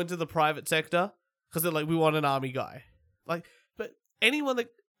 Like they go into the private sector because they're like, we want an army guy. Like, but anyone that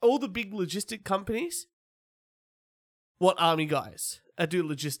all the big logistic companies want army guys that do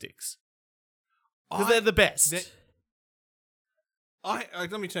logistics because they're the best.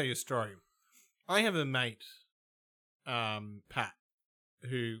 Let me tell you a story. I have a mate, Pat,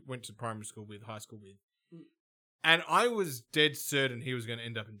 who went to primary school with, high school with, and I was dead certain he was going to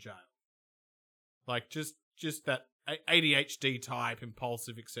end up in jail. Like just that ADHD type,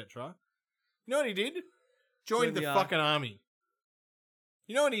 impulsive, etc. You know what he did? Joined the fucking army.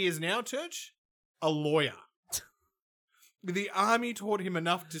 You know what he is now, Turch? A lawyer. The army taught him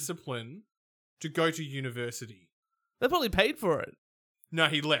enough discipline to go to university. They probably paid for it. No,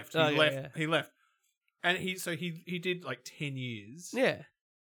 he left. Oh, yeah. He left. And he did like 10 years Yeah.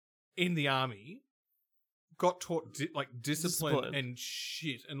 in the army, got taught discipline Discipline. and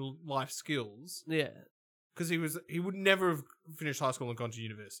shit and life skills Yeah. because he would never have finished high school and gone to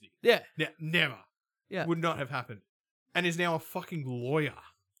university. Yeah. Never. Yeah. Would not have happened. And is now a fucking lawyer.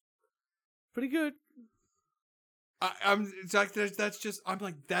 Pretty good. It's like that's just I'm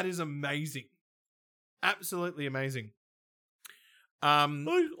like that is amazing. Absolutely amazing.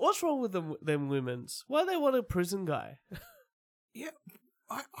 What's wrong with them women's? Why do they want a prison guy? Yeah,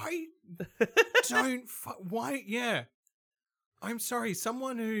 I don't. Why? Yeah, I'm sorry.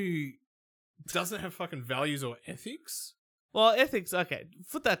 Someone who doesn't have fucking values or ethics. Well, ethics, okay,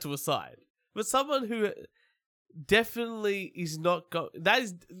 put that to a side. But someone who definitely is not that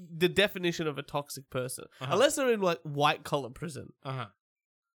is the definition of a toxic person. Unless they're in like white collar prison.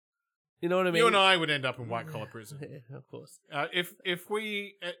 You know what I mean? You and I would end up in white collar prison. Yeah, of course. If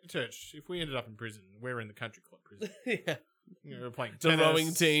we at Turch, if we ended up in prison, we're in the country club prison. Yeah. You know, we're playing The tennis.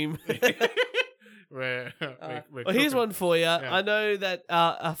 rowing team. we're Well, here's cooking. one for you. Yeah. I know that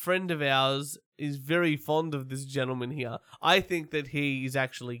a friend of ours is very fond of this gentleman here. I think that he is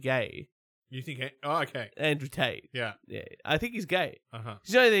actually gay. You think? Oh, okay. Andrew Tate. Yeah. Yeah, I think he's gay. Uh-huh.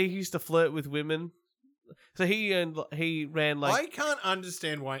 You know that he used to flirt with women? So he ran like... I can't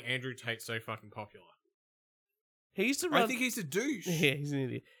understand why Andrew Tate's so fucking popular. He used to run... I think he's a douche. Yeah, he's an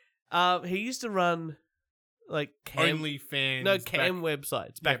idiot. He used to run like OnlyFans.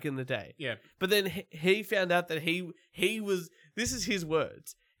 websites back in the day. Yeah. But then he found out that he was... This is his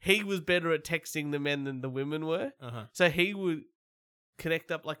words. He was better at texting the men than the women were. Uh-huh. So he would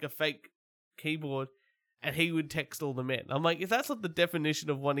connect up like a fake keyboard and he would text all the men. I'm like, if that's not the definition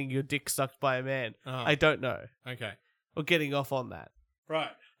of wanting your dick sucked by a man, I don't know. Okay. Or getting off on that.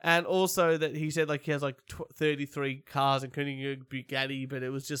 Right. And also that he said like he has like 33 cars, including a Bugatti, but it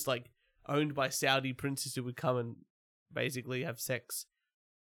was just like owned by Saudi princes who would come and basically have sex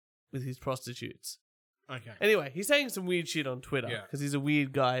with his prostitutes. Okay. Anyway, he's saying some weird shit on Twitter because he's a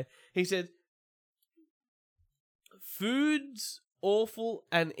weird guy. He said, "Food's awful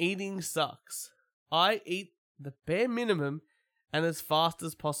and eating sucks. I eat the bare minimum and as fast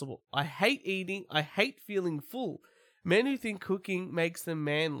as possible. I hate eating. I hate feeling full. Men who think cooking makes them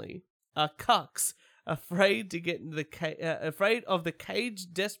manly are cucks, afraid to get into afraid of the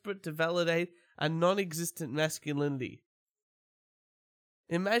cage, desperate to validate a non-existent masculinity.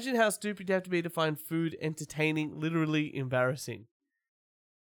 Imagine how stupid you have to be to find food entertaining, literally embarrassing."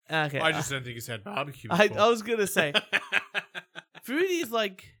 Okay, I just don't think he's had barbecue I before. was gonna say, food is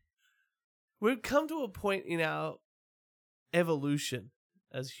like, we've come to a point in our evolution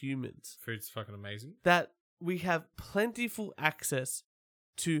as humans Food's fucking amazing. that we have plentiful access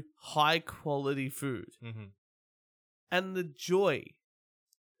to high quality food. Mm-hmm. And the joy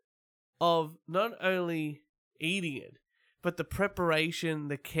of not only eating it, but the preparation,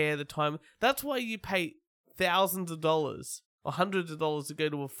 the care, the time. That's why you pay thousands of dollars or hundreds of dollars to go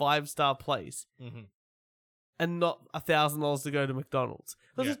to a 5-star place and not $1,000 to go to McDonald's.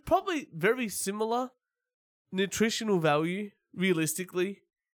 Because it's probably very similar nutritional value, realistically.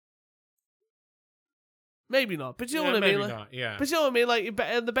 Maybe not, but you know what I mean? Maybe Like, not, yeah. But you know what I mean? Like,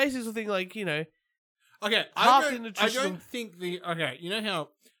 and the basics of thing, like, you know, Okay, half I the don't nutritional... think the... Okay, you know how...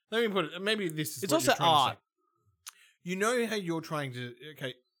 Let me put it... Maybe this is It's what also you're trying to art. say. You know how you're trying to...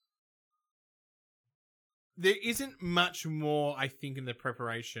 Okay. There isn't much more, I think, in the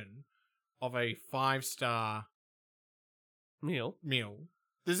preparation of a 5-star meal.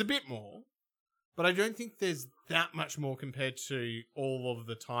 There's a bit more, but I don't think there's that much more compared to all of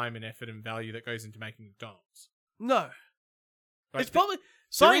the time and effort and value that goes into making McDonald's. No. Like, It's probably...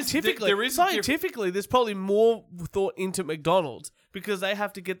 Scientifically, there's probably more thought into McDonald's because they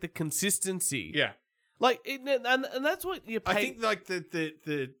have to get the consistency. Yeah. Like, and that's what you pay... I think like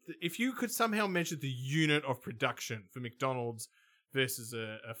the if you could somehow measure the unit of production for McDonald's versus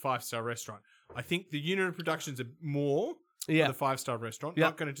a 5-star restaurant, I think the unit of production's are more for the 5-star restaurant.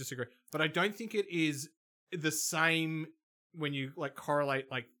 Not going to disagree, but I don't think it is the same when you like correlate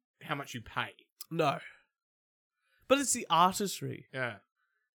like how much you pay. No, but it's the artistry. Yeah,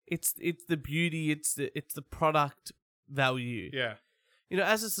 it's the beauty. It's the product value. Yeah. You know,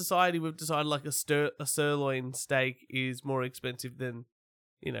 as a society, we've decided like a sirloin steak is more expensive than,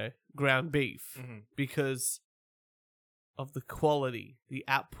 you know, ground beef because of the quality, the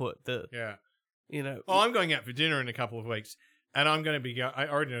output, you know. Oh, I'm going out for dinner in a couple of weeks, and I'm going to be. I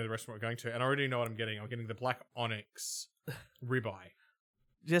already know the restaurant we're going to, and I already know what I'm getting. I'm getting the Black Onyx ribeye.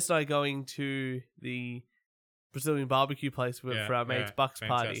 Just like going to the Brazilian barbecue place for our mate's Bucks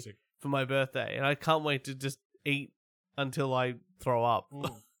party for my birthday, and I can't wait to just eat until I throw up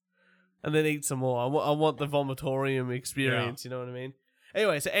and then eat some more. I want the vomitorium experience, you know what I mean?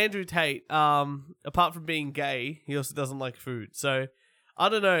 Anyway, so Andrew Tate, apart from being gay, he also doesn't like food. So, I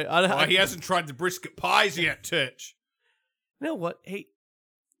don't know. He hasn't tried the brisket pies yet, Turch. You know what? He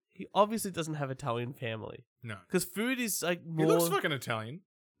obviously doesn't have Italian family. No. Because food is like more... He looks fucking Italian.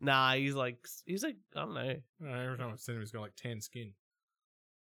 Nah, he's like, I don't know. Every time I've seen him, he's got like tan skin.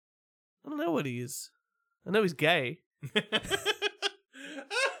 I don't know what he is. I know he's gay.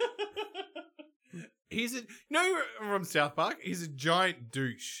 From South Park, he's a giant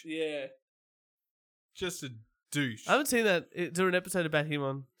douche. Yeah. Just a douche. I haven't seen that. Is there an episode about him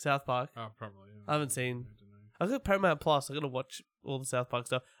on South Park? Oh, probably. Yeah. I haven't seen. I've got Paramount Plus. I've got to watch all the South Park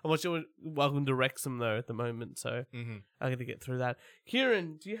stuff. I'm watching Welcome to Wrexham, though, at the moment, so I got to get through that.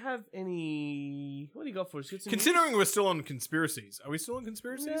 Kieran, do you have any... What do you got for us? Considering we're still on conspiracies. Are we still on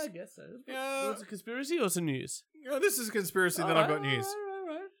conspiracies? Yeah, I guess so. Yeah. Was it a conspiracy or some news? Yeah, this is a conspiracy, then I've got news.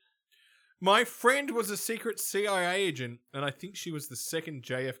 Right. My friend was a secret CIA agent, and I think she was the second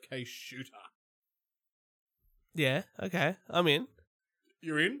JFK shooter. Yeah, okay. I'm in.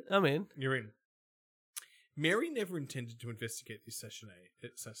 You're in? I'm in. You're in. Mary never intended to investigate the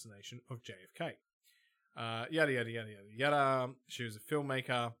assassination of JFK. Yada, yada, yada, yada, yada. She was a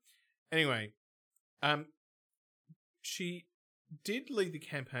filmmaker. Anyway, she did lead the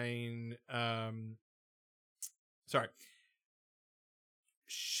campaign.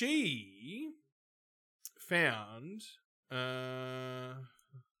 She found. I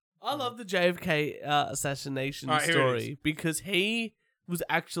love the JFK assassination All right, here it story because he was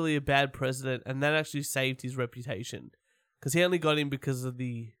actually a bad president, and that actually saved his reputation because he only got him because of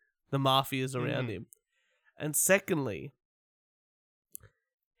the mafias around him. And secondly,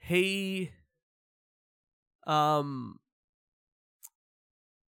 he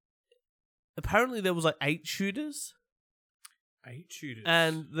apparently there was like 8 shooters. 8 shooters.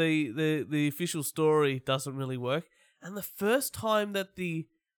 And the official story doesn't really work. And the first time that the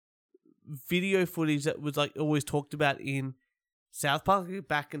video footage that was like always talked about in South Park,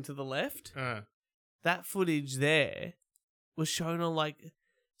 back and to the left, that footage there was shown on like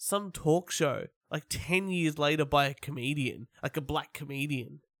some talk show like 10 years later by a comedian, like a black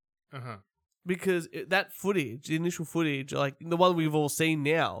comedian. Because that footage, the initial footage, like the one we've all seen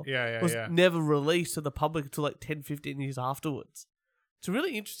now, was never released to the public until like 10, 15 years afterwards. It's a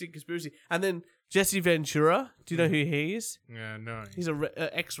really interesting conspiracy. And then Jesse Ventura, do you know who he is? Yeah, no. He's a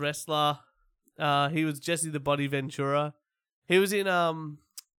ex-wrestler. He was Jesse the Body Ventura. He was in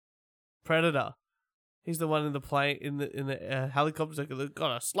Predator. He's the one in the plane in the helicopter. Like, they've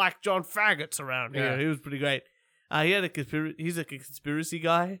got a slack John faggots around here. He was pretty great. He's a conspiracy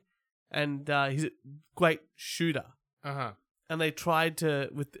guy, and he's a great shooter. And they tried to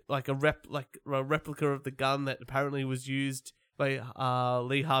with like a replica of the gun that apparently was used by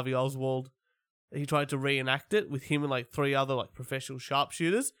Lee Harvey Oswald. He tried to reenact it with him and like 3 other like professional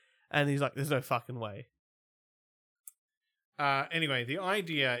sharpshooters, and he's like, "There's no fucking way." Anyway, the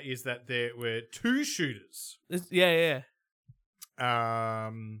idea is that there were 2 shooters.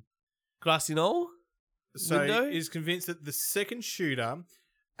 Grassy knoll. So window? is convinced that the second shooter,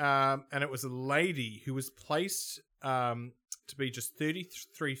 and it was a lady who was placed to be just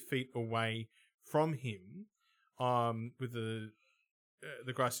 33 feet away from him, with the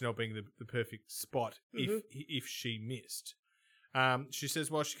grassy knoll being the perfect spot if she missed. She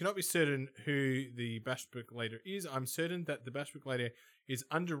says, while she cannot be certain who the Bashbrick Lady is, I'm certain that the Bashbrick Lady is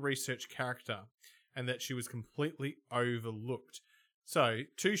under-researched character and that she was completely overlooked. So,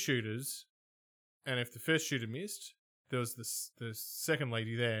 2 shooters, and if the first shooter missed, there was the second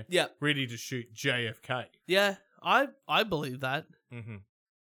lady there ready to shoot JFK. Yeah, I believe that.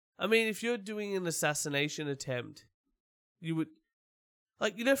 I mean, if you're doing an assassination attempt, you would...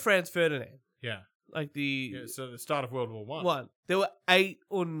 Like, you know Franz Ferdinand? Yeah. Like so the start of World War I. There were 8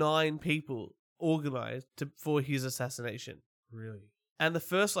 or 9 people organized for his assassination. Really? And the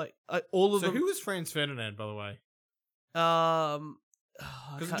first, all of them... So who was Franz Ferdinand, by the way?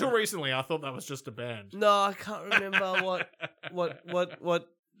 Because until recently, I thought that was just a band. No, I can't remember what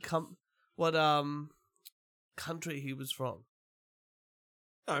country he was from.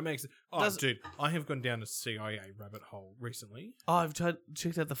 No, it makes... Oh, dude, I have gone down a CIA rabbit hole recently. Oh, I've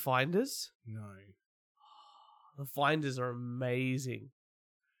checked out the Finders? No. The Finders are amazing.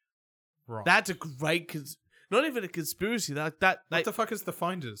 Right. That's a great... not even a conspiracy. What the fuck is the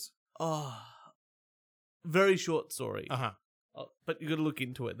Finders? Oh, very short story. Oh, but you got to look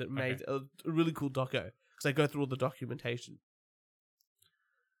into it. That made a really cool doco because they go through all the documentation.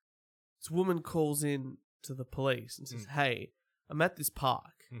 This woman calls in to the police and says, "Hey, I'm at this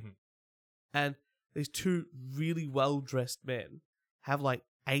park, and these 2 really well-dressed men have like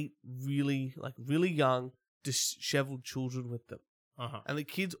 8 really young, disheveled children with them, and the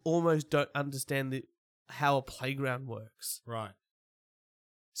kids almost don't understand how a playground works." Right.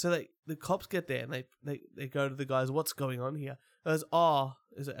 So the cops get there and they go to the guys, "What's going on here?" Goes, "Are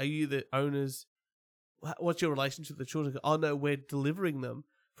you the owners? What's your relationship with the children?" "Oh no, we're delivering them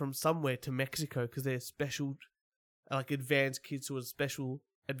from somewhere to Mexico because they're special, like advanced kids to a special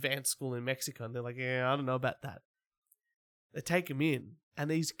advanced school in Mexico." And they're like, "Yeah, I don't know about that." They take them in, and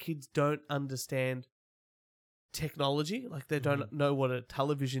these kids don't understand technology. Like they don't know what a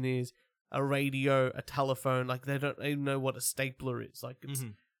television is, a radio, a telephone. Like they don't even know what a stapler is. Like it's.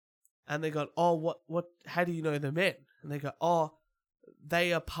 And they go, "Oh, what? How do you know the men?" And they go, "Oh,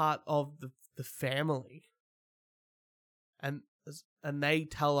 they are part of the family, and they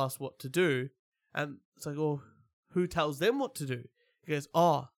tell us what to do." And it's like, "Oh, who tells them what to do?" He goes,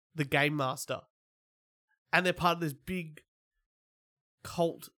 "Oh, the game master," and they're part of this big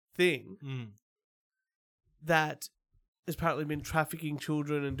cult thing that has apparently been trafficking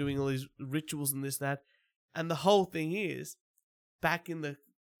children and doing all these rituals and this that, and the whole thing is back in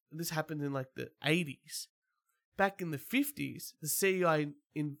this happened in like the 80s. back in the 50s, the CIA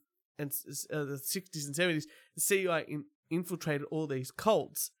and the 60s and 70s, the CIA infiltrated all these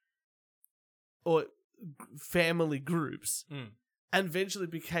cults or family groups, and eventually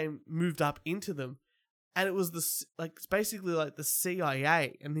moved up into them, and it was it's basically like the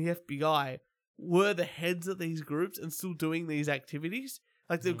CIA and the FBI were the heads of these groups and still doing these activities.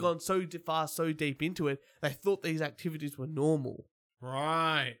 Like they've gone so far, so deep into it, they thought these activities were normal.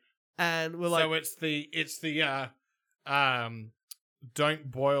 Right. And we're like, so it's the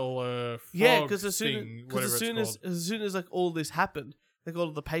don't boil a frog because as soon as like all this happened, they got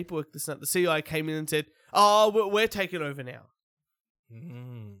all the paperwork, this and that, the CIA came in and said, "Oh, we're taking over now."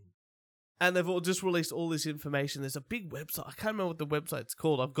 And they've all just released all this information. There's a big website. I can't remember what the website's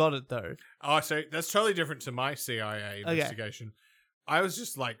called. I've got it though. Oh, so that's totally different to my CIA investigation. I was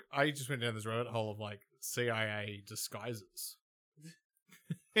just like, I just went down this rabbit hole of like CIA disguises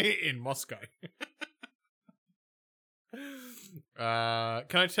in Moscow. Can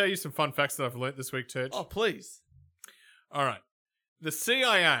I tell you some fun facts that I've learnt this week, Turch? Oh, please. All right. The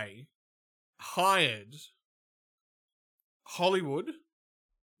CIA hired Hollywood,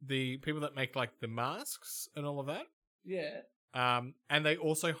 the people that make like the masks and all of that. Yeah. And they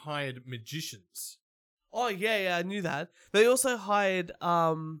also hired magicians. Oh, yeah, I knew that. They also hired,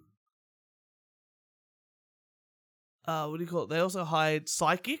 what do you call it? They also hired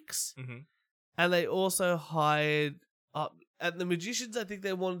psychics. Mm-hmm. And they also hired, and the magicians, I think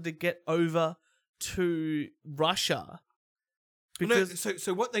they wanted to get over to Russia. Because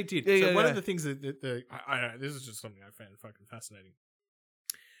so what they did, one of the things that I this is just something I found fucking fascinating.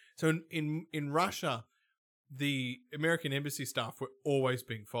 So in Russia, the American embassy staff were always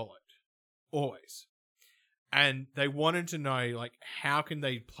being followed. Always. And they wanted to know, like, how can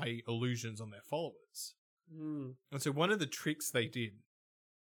they play illusions on their followers? And so one of the tricks they did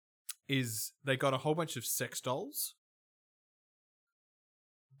is they got a whole bunch of sex dolls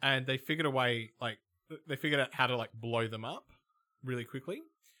and they figured out how to, like, blow them up really quickly.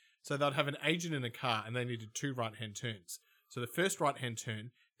 So they'd have an agent in a car and they needed 2 right-hand turns. So the first right-hand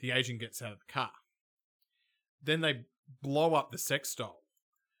turn, the agent gets out of the car. Then they blow up the sex doll.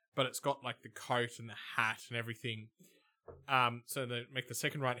 But it's got like the coat and the hat and everything. So they make the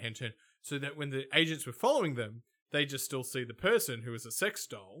second right-hand turn so that when the agents were following them, they just still see the person who is a sex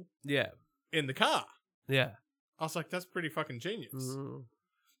doll in the car. Yeah. I was like, that's pretty fucking genius.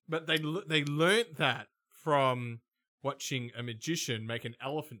 But they learnt that from watching a magician make an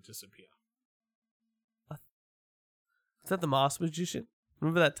elephant disappear. Is that The Masked Magician?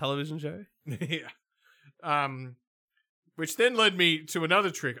 Remember that television show? Yeah. Which then led me to another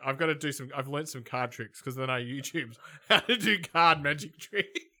trick. I've learned some card tricks because then I YouTubed how to do card magic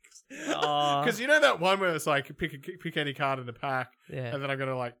tricks. Because you know that one where it's like pick any card in the pack, and then I'm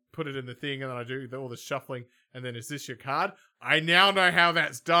gonna like put it in the thing, and then I do all the shuffling, and then is this your card? I now know how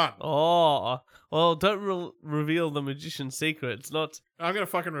that's done. Oh, well, don't reveal the magician's secret. It's not. I'm gonna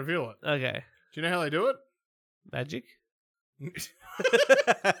fucking reveal it. Okay. Do you know how they do it? Magic.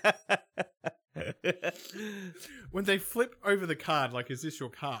 When they flip over the card, like, is this your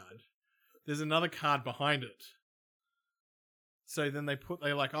card? There's another card behind it. So then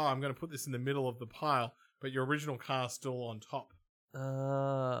they're like, oh, I'm going to put this in the middle of the pile, but your original card's still on top.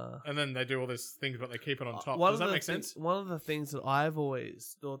 And then they do all these things, but they keep it on top. Does that make sense? One of the things that I've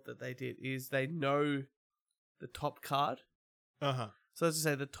always thought that they did is they know the top card. Uh-huh. So let's just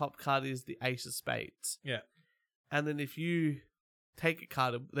say the top card is the Ace of Spades. Yeah. And then if you take a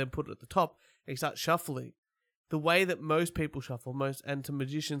card and then put it at the top and start shuffling, the way that most people shuffle, and some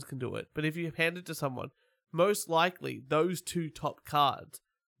magicians can do it, but if you hand it to someone, most likely those 2 top cards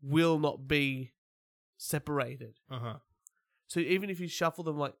will not be separated. Uh-huh. So even if you shuffle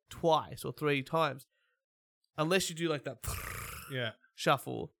them like twice or 3 times, unless you do like that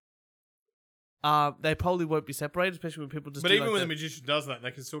shuffle, they probably won't be separated, especially when people just But do even like when that. the magician does that,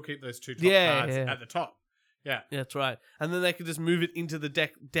 they can still keep those 2 top cards at the top. Yeah. Yeah, that's right. And then they can just move it into the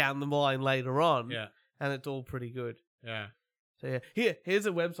deck down the line later on. Yeah. And it's all pretty good. Yeah. So yeah. Here's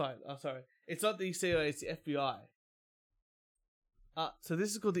a website. Oh, sorry. It's not the CIA, it's the FBI. So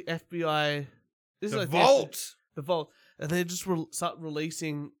this is called the FBI. This is like Vault! The Vault. And they just start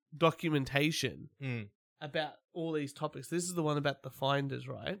releasing documentation about all these topics. This is the one about the finders,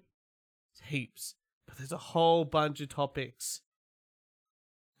 right? It's heaps. But there's a whole bunch of topics.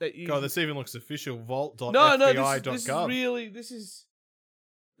 God, this even looks official. Vault.fbi.gov. No, this is really, this is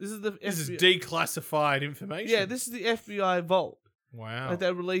the FBI. This is declassified information. Yeah, this is the FBI Vault. Wow. Like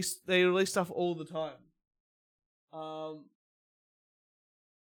they release stuff all the time.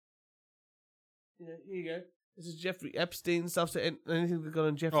 Here you go. This is Jeffrey Epstein stuff. So anything that got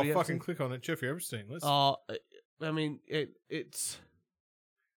on Jeffrey Epstein. Fucking click on it. Jeffrey Epstein. Let's... I mean, it's.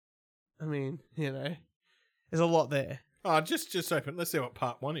 I mean, you know, there's a lot there. Oh, just open. Let's see what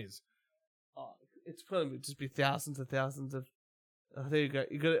part 1 is. Oh, it's probably just be thousands and thousands of. Oh, there you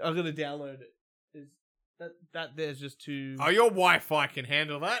go. I'm gonna download it. Is that there's just too. Oh, your Wi-Fi can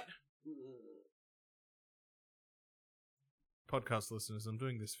handle that. Podcast listeners, I'm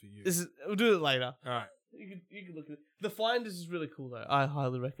doing this for you. We'll do it later. All right. You can look at it. The Finders is really cool though. I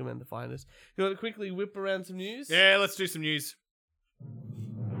highly recommend The Finders. You want to quickly whip around some news? Yeah, let's do some news.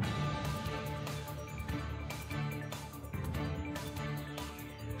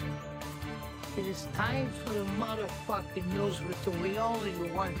 It is time for the motherfucking news with the we only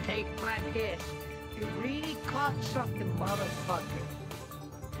one take podcast. You really caught something, motherfucker.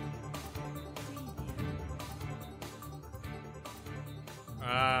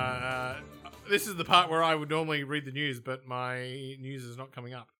 This is the part where I would normally read the news, but my news is not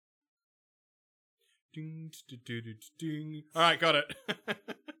coming up. Ding, ding. All right, got it.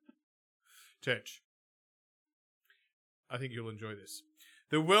 Turch. I think you'll enjoy this.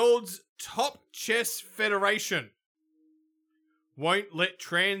 The world's top chess federation won't let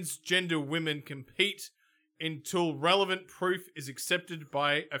transgender women compete until relevant proof is accepted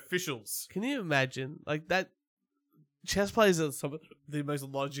by officials. Can you imagine? Like that chess players are some of the most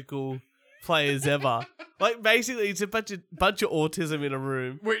logical players ever. Like basically it's a bunch of autism in a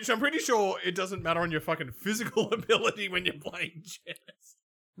room. Which I'm pretty sure it doesn't matter on your fucking physical ability when you're playing chess.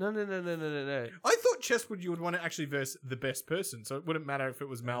 No. I thought chess you would want to actually verse the best person, so it wouldn't matter if it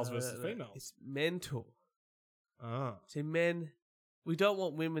was males versus females. It's mental. Ah. See, men, we don't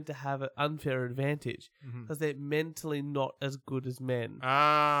want women to have an unfair advantage because they're mentally not as good as men.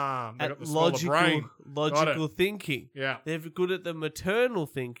 Ah, they got At the smaller brain. logical thinking. Yeah. They're good at the maternal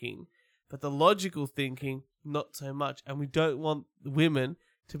thinking, but the logical thinking, not so much. And we don't want women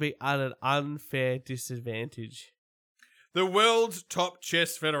to be at an unfair disadvantage. The world's top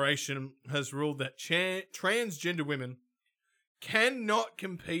chess federation has ruled that transgender women cannot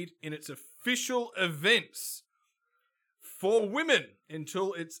compete in its official events for women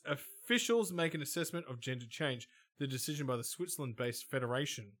until its officials make an assessment of gender change. The decision by the Switzerland-based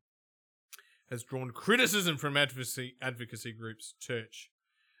federation has drawn criticism from advocacy groups, Turch.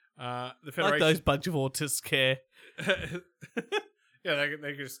 The federation, Like those bunch of autists care. Yeah,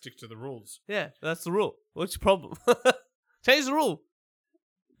 they can stick to the rules. Yeah, that's the rule. What's your problem? Change the rule.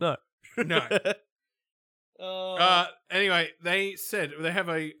 No. No. Anyway, they said they have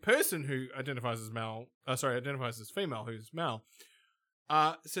a person who identifies as female, who's male,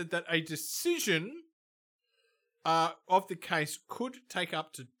 said that a decision of the case could take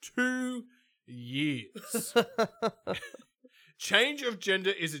up to 2 years. Change of gender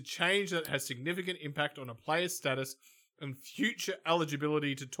is a change that has significant impact on a player's status and future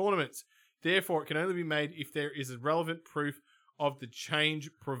eligibility to tournaments. Therefore, it can only be made if there is a relevant proof of the change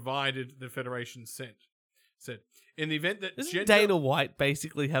provided, the Federation said. In the event that Doesn't Dana White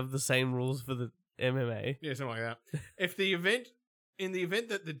basically have the same rules for the MMA? Yeah, something like that. In the event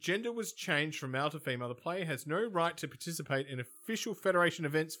that the gender was changed from male to female, the player has no right to participate in official Federation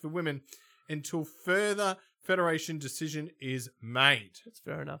events for women until further Federation decision is made. That's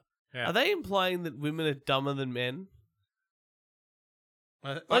fair enough. Yeah. Are they implying that women are dumber than men?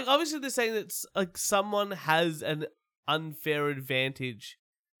 Like, obviously they're saying that like someone has an unfair advantage.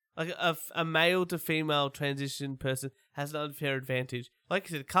 Like a male to female transition person has an unfair advantage. Like I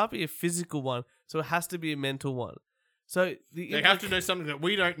said, it can't be a physical one, so it has to be a mental one. So they have to know something that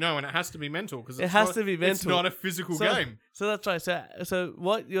we don't know, and it has to be mental because it has to be mental. It's not a physical game. So that's right. So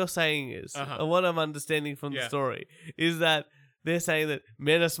what you're saying is, and what I'm understanding from the story is that they're saying that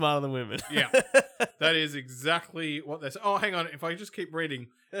men are smarter than women. Yeah, that is exactly what they're saying. Oh, hang on. If I just keep reading,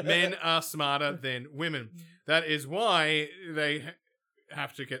 men are smarter than women. That is why they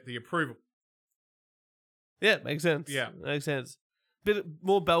have to get the approval. Yeah, makes sense. Yeah. Makes sense. Bit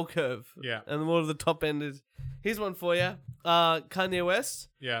more bell curve. Yeah. And the more of the top end is... Here's one for you. Kanye West.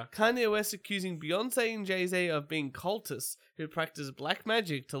 Yeah. Kanye West accusing Beyonce and Jay-Z of being cultists who practice black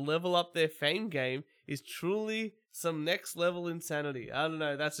magic to level up their fame game is truly some next level insanity. I don't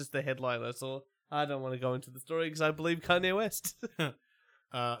know. That's just the headline I saw. I don't want to go into the story because I believe Kanye West.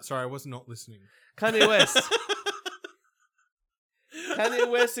 Sorry, I was not listening. Kanye West. Kanye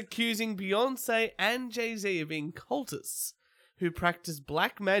West accusing Beyonce and Jay-Z of being cultists who practice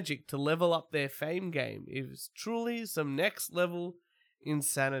black magic to level up their fame game is truly some next level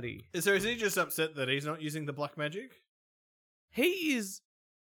insanity. So is he just upset that he's not using the black magic? He is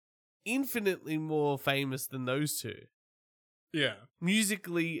infinitely more famous than those two. Yeah.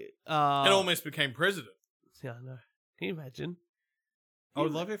 Musically, and almost became president. Yeah, I know. Can you imagine? I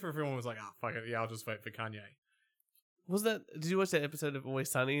would love it if everyone was like, fuck it, yeah, I'll just vote for Kanye. Was that? Did you watch that episode of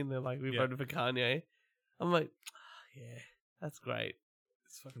Always Sunny? And they're like, we voted for Kanye. I'm like, yeah, that's great.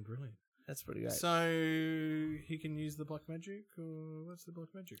 It's fucking brilliant. That's pretty great. So he can use the black magic, or what's the black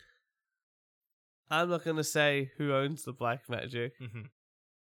magic? I'm not gonna say who owns the black magic. Mm-hmm.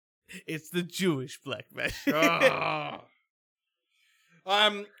 It's the Jewish black magic. There's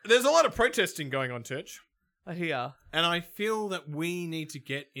a lot of protesting going on, Turch. I hear. And I feel that we need to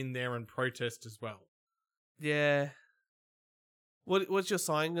get in there and protest as well. Yeah. What's your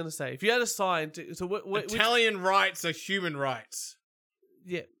sign gonna say? If you had a sign, Italian rights are human rights.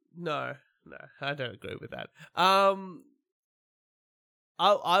 Yeah, no, I don't agree with that.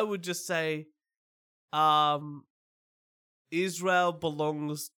 I would just say, Israel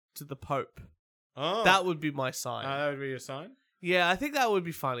belongs to the Pope. Oh, that would be my sign. That would be your sign. Yeah, I think that would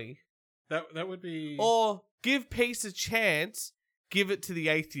be funny. That would be. Or give peace a chance. Give it to the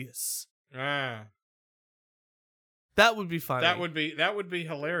atheists. That would be funny. That would be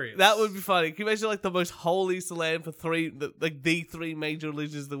hilarious. That would be funny. Can you imagine like the most holiest land for the three major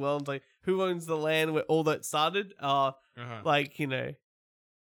religions of the world? Like who owns the land where all that started? Like, you know,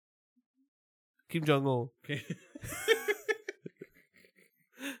 Kim Jong Un. Okay.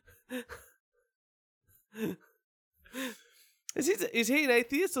 Is he an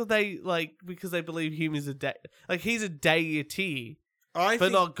atheist, or they like because they believe him is he's a deity,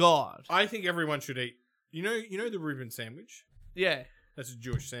 but not God? I think everyone should eat. You know the Reuben sandwich? Yeah. That's a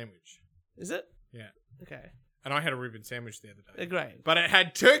Jewish sandwich. Is it? Yeah. Okay. And I had a Reuben sandwich the other day. They're great. But it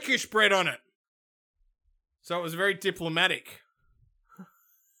had Turkish bread on it. So it was very diplomatic.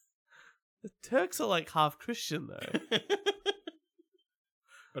 The Turks are like half Christian though.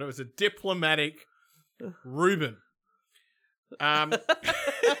 But it was a diplomatic Reuben.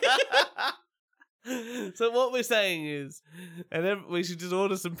 So what we're saying is, and then we should just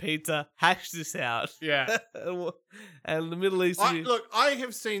order some pizza, hash this out. Yeah. And the Middle East. Look, I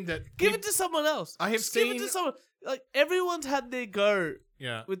have seen that. Give it to someone else. I have just seen. Give it to someone. Like everyone's had their go.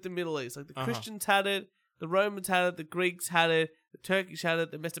 Yeah. With the Middle East, like the Christians had it, the Romans had it, the Greeks had it, the Turkish had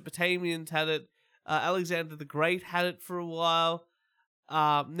it, the Mesopotamians had it, Alexander the Great had it for a while.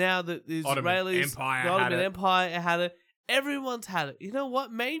 Now the Israelis, the Ottoman Empire had it. Everyone's had it. You know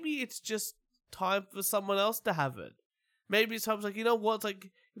what? Maybe it's just time for someone else to have it. Maybe it's time like, you know what? It's like,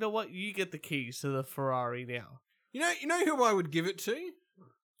 you know what? You get the keys to the Ferrari now. You know who I would give it to? You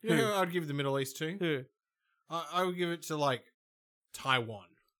know who I would give the Middle East to? Who? I would give it to like Taiwan.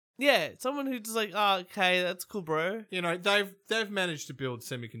 Yeah, someone who's just like, oh, okay, that's cool, bro. You know, they've managed to build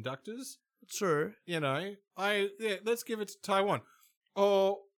semiconductors. True. You know, let's give it to Taiwan.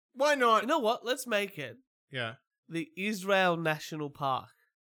 Or why not? You know what? Let's make it. Yeah. The Israel National Park.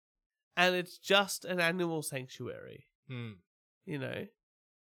 And it's just an animal sanctuary. You know?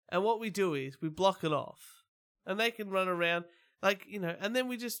 And what we do is we block it off. And they can run around, like, you know, and then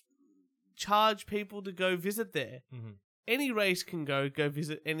we just charge people to go visit there. Mm-hmm. Any race can go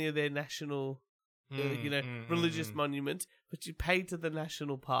visit any of their national, religious monuments, but you pay to the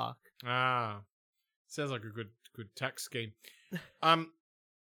national park. Sounds like a good tax scheme.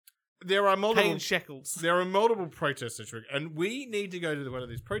 There are multiple paying shekels. There are multiple protests this week, and we need to go to one of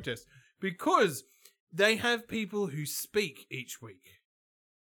these protests because they have people who speak each week.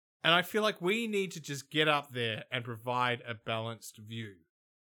 And I feel like we need to just get up there and provide a balanced view.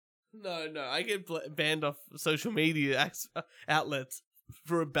 No, I get banned off social media outlets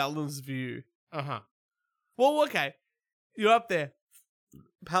for a balanced view. Well, okay. You're up there.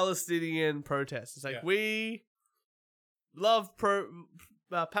 Palestinian protests. It's like, we love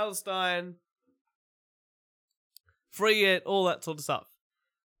Palestine, free it, all that sort of stuff.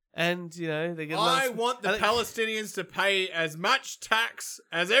 And, you know, they get I want the Palestinians to pay as much tax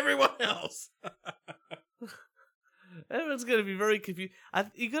as everyone else. Everyone's going to be very confused.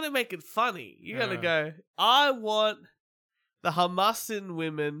 You're going to make it funny. You're going to go, I want the Hamasin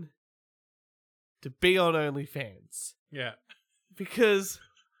women to be on OnlyFans. Yeah. Because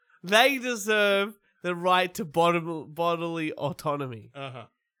they deserve the right to bodily autonomy.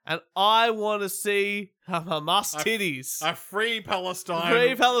 And I want to see Hamas titties. A free Palestine.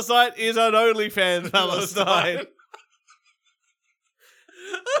 Free Palestine is on OnlyFans Palestine.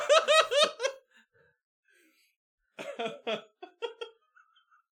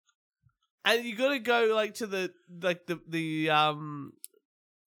 And you gotta go like to the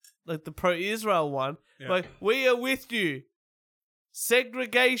pro-Israel one. Yeah. Like, we are with you.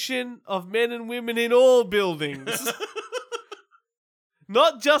 Segregation of men and women in all buildings.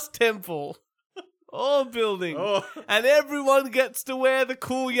 Not just temple. All buildings. Oh. And everyone gets to wear the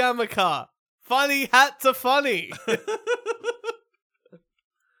cool yarmulke. Funny hats are funny.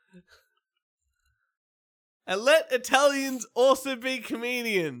 And let Italians also be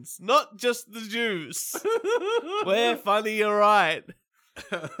comedians, not just the Jews. We're funny, alright.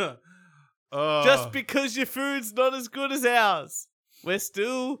 Just because your food's not as good as ours, we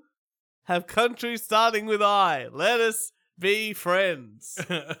still have countries starting with I. Let us be friends.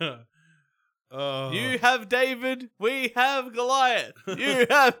 You have David, we have Goliath. You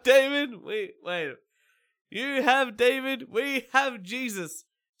have David, You have David, we have Jesus.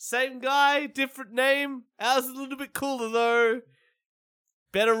 Same guy, different name. Ours is a little bit cooler though.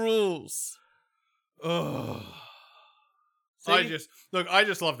 Better rules. Oh. See? I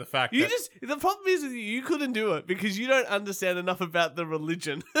just love the fact that The problem is with you, you couldn't do it because you don't understand enough about the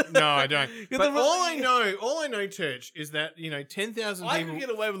religion. No, I don't. Yeah, But all I know, Turch, is that 10,000 I people. can get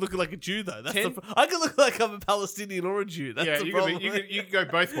away with looking like a Jew though. That's I can look like I'm a Palestinian or a Jew. That's the problem. You can go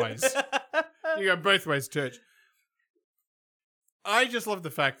both ways. You go both ways, Turch. I just love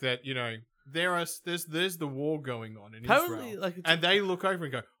the fact that there's the war going on in Apparently, Israel, and they look over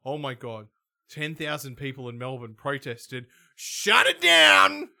and go, "Oh my god, 10,000 people in Melbourne protested. Shut it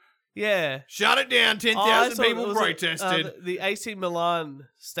down! Yeah. Shut it down! 10,000 people protested." The AC Milan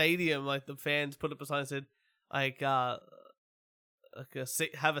stadium, like the fans put up a sign and said, have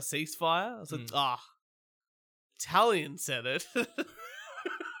a ceasefire. I was like, Italian said it.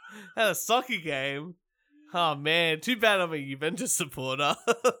 Had a soccer game. Oh man, too bad I'm a Juventus supporter.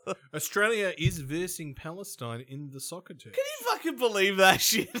 Australia is versing Palestine in the soccer team. Can you fucking believe that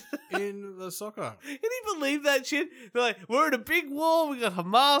shit? In the soccer. Can you believe that shit? They're like, we're in a big war, we got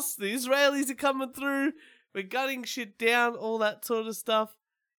Hamas, the Israelis are coming through, we're gutting shit down, all that sort of stuff.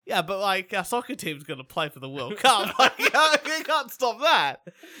 Yeah, but like, our soccer team's gonna play for the World Cup. Like, you can't stop that.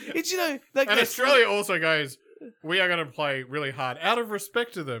 It's, like... And Australia also goes, we are gonna play really hard, out of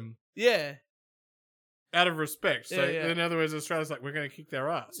respect to them. Yeah. Out of respect. So, Yeah. in other words, Australia's like, we're going to kick their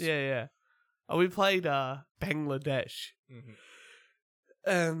ass. Yeah. Oh, we played Bangladesh. Mm-hmm.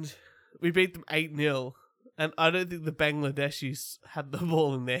 And we beat them 8-0. And I don't think the Bangladeshis had the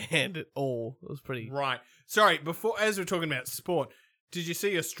ball in their hand at all. It was pretty... Right. Sorry, as we're talking about sport, did you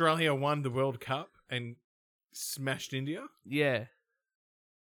see Australia won the World Cup and smashed India? Yeah.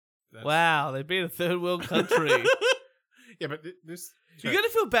 Wow, they beat a third world country. Yeah, but this... You're going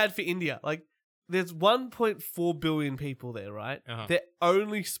to feel bad for India. Like, there's 1.4 billion people there, right? Uh-huh. Their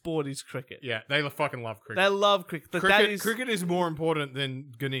only sport is cricket. Yeah, they fucking love cricket. They love cricket. But Cricket is more important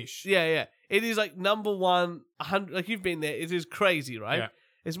than Ganesh. Yeah. It is like number one, 100. Like, you've been there. It is crazy, right? Yeah.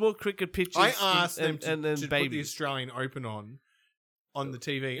 There's more cricket pitches. I asked them to put the Australian Open on the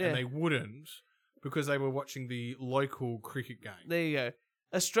TV, and they wouldn't because they were watching the local cricket game. There you go.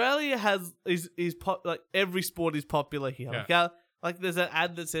 Australia like every sport is popular here. Yeah. Like there's an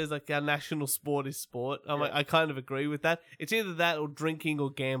ad that says like our national sport is sport. Like, I kind of agree with that. It's either that or drinking or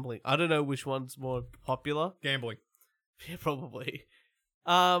gambling. I don't know which one's more popular. Gambling. Yeah, probably.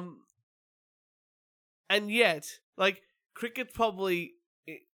 And yet, like cricket's probably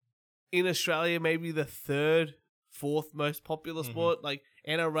in Australia maybe the third, fourth most popular sport. Like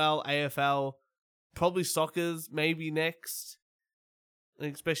NRL, AFL, probably soccer's maybe next,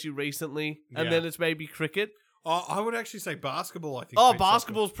 especially recently. And then it's maybe cricket. Oh, I would actually say basketball, I think. Oh,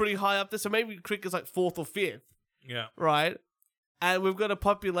 basketball's pretty high up there, so maybe cricket's like fourth or fifth. Yeah. Right? And we've got a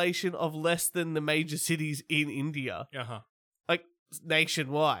population of less than the major cities in India. Uh-huh. Like,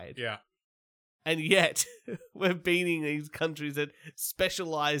 nationwide. Yeah. And yet, we're beating these countries that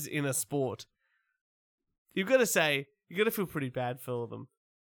specialize in a sport. You've got to feel pretty bad for them.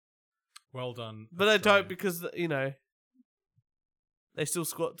 Well done. But I don't because, they still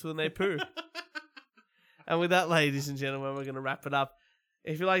squat till they poo. And with that, ladies and gentlemen, we're going to wrap it up.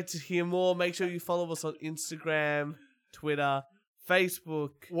 If you'd like to hear more, make sure you follow us on Instagram, Twitter, Facebook,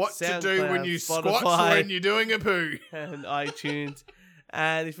 what SoundCloud, to do when you Spotify, squat when you're doing a poo. And iTunes.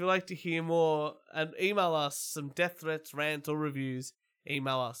 And if you'd like to hear more and email us some death threats, rants, or reviews,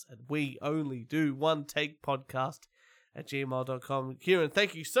 email us at weonlydoontakepodcast@gmail.com. Kieran,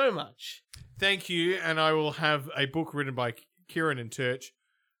 thank you so much. Thank you, and I will have a book written by Kieran and Turch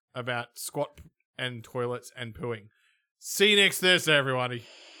about squat and toilets and pooing. See you next Thursday, everybody.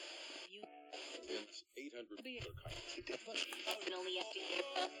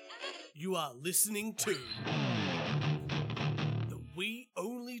 You are listening to the We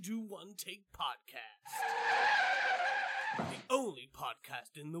Only Do One Take podcast. The only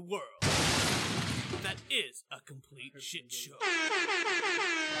podcast in the world that is a complete shit show.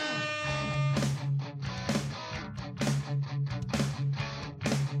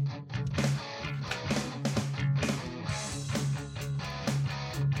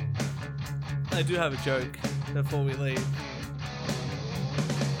 I do have a joke before we leave.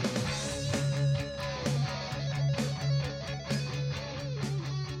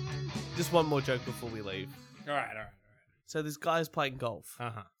 Just one more joke before we leave. All right. So this guy's playing golf,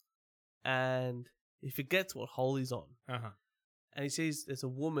 Uh-huh. and he forgets what hole he's on, Uh-huh. and he sees there's a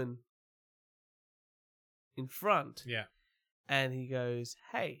woman in front, Yeah. and he goes,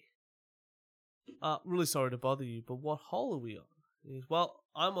 "Hey, really sorry to bother you, but what hole are we on?" He goes, "Well,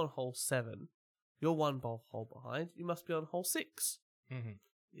 I'm on hole 7. You're one hole behind. You must be on hole 6." Mm-hmm.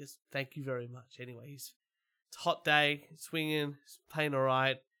 Yes, thank you very much. Anyway, it's a hot day, he's swinging, he's playing all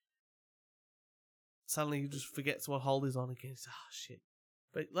right. Suddenly he just forgets what hole he's on again. He's, shit.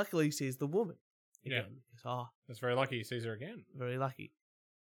 But luckily he sees the woman again. Yeah. He goes, That's very lucky he sees her again. very lucky.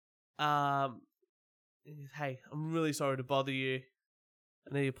 He goes, "Hey, I'm really sorry to bother you.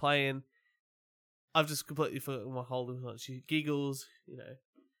 I know you're playing. I've just completely forgotten what hole was on." She giggles, He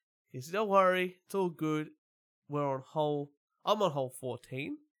goes, "Don't worry, it's all good. I'm on hole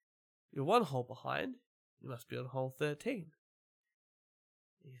 14. You're one hole behind. You must be on hole 13.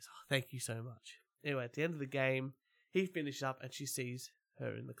 He goes, "Thank you so much." Anyway, at the end of the game, he finishes up and she sees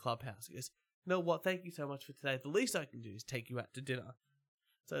her in the clubhouse. He goes, "You know what? Thank you so much for today. The least I can do is take you out to dinner."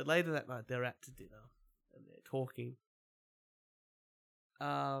 So later that night, they're out to dinner and they're talking.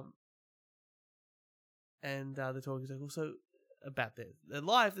 And they're talking also about their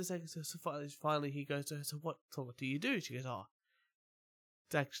life. They're saying, so finally he goes to her, so what do you do? She goes,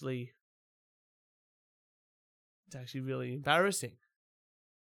 it's actually really embarrassing.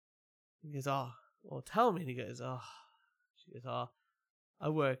 He goes, well, tell me. And he goes, she goes, I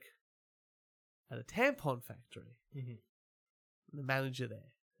work at a tampon factory. Mm-hmm. I'm the manager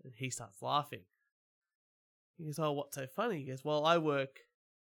there. And he starts laughing. He goes, what's so funny? He goes, well,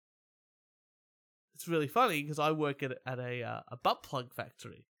 it's really funny because I work at a butt plug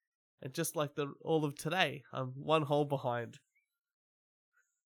factory. And just like all of today, I'm one hole behind.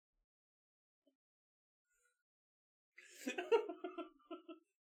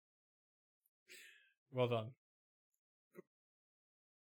 Well done.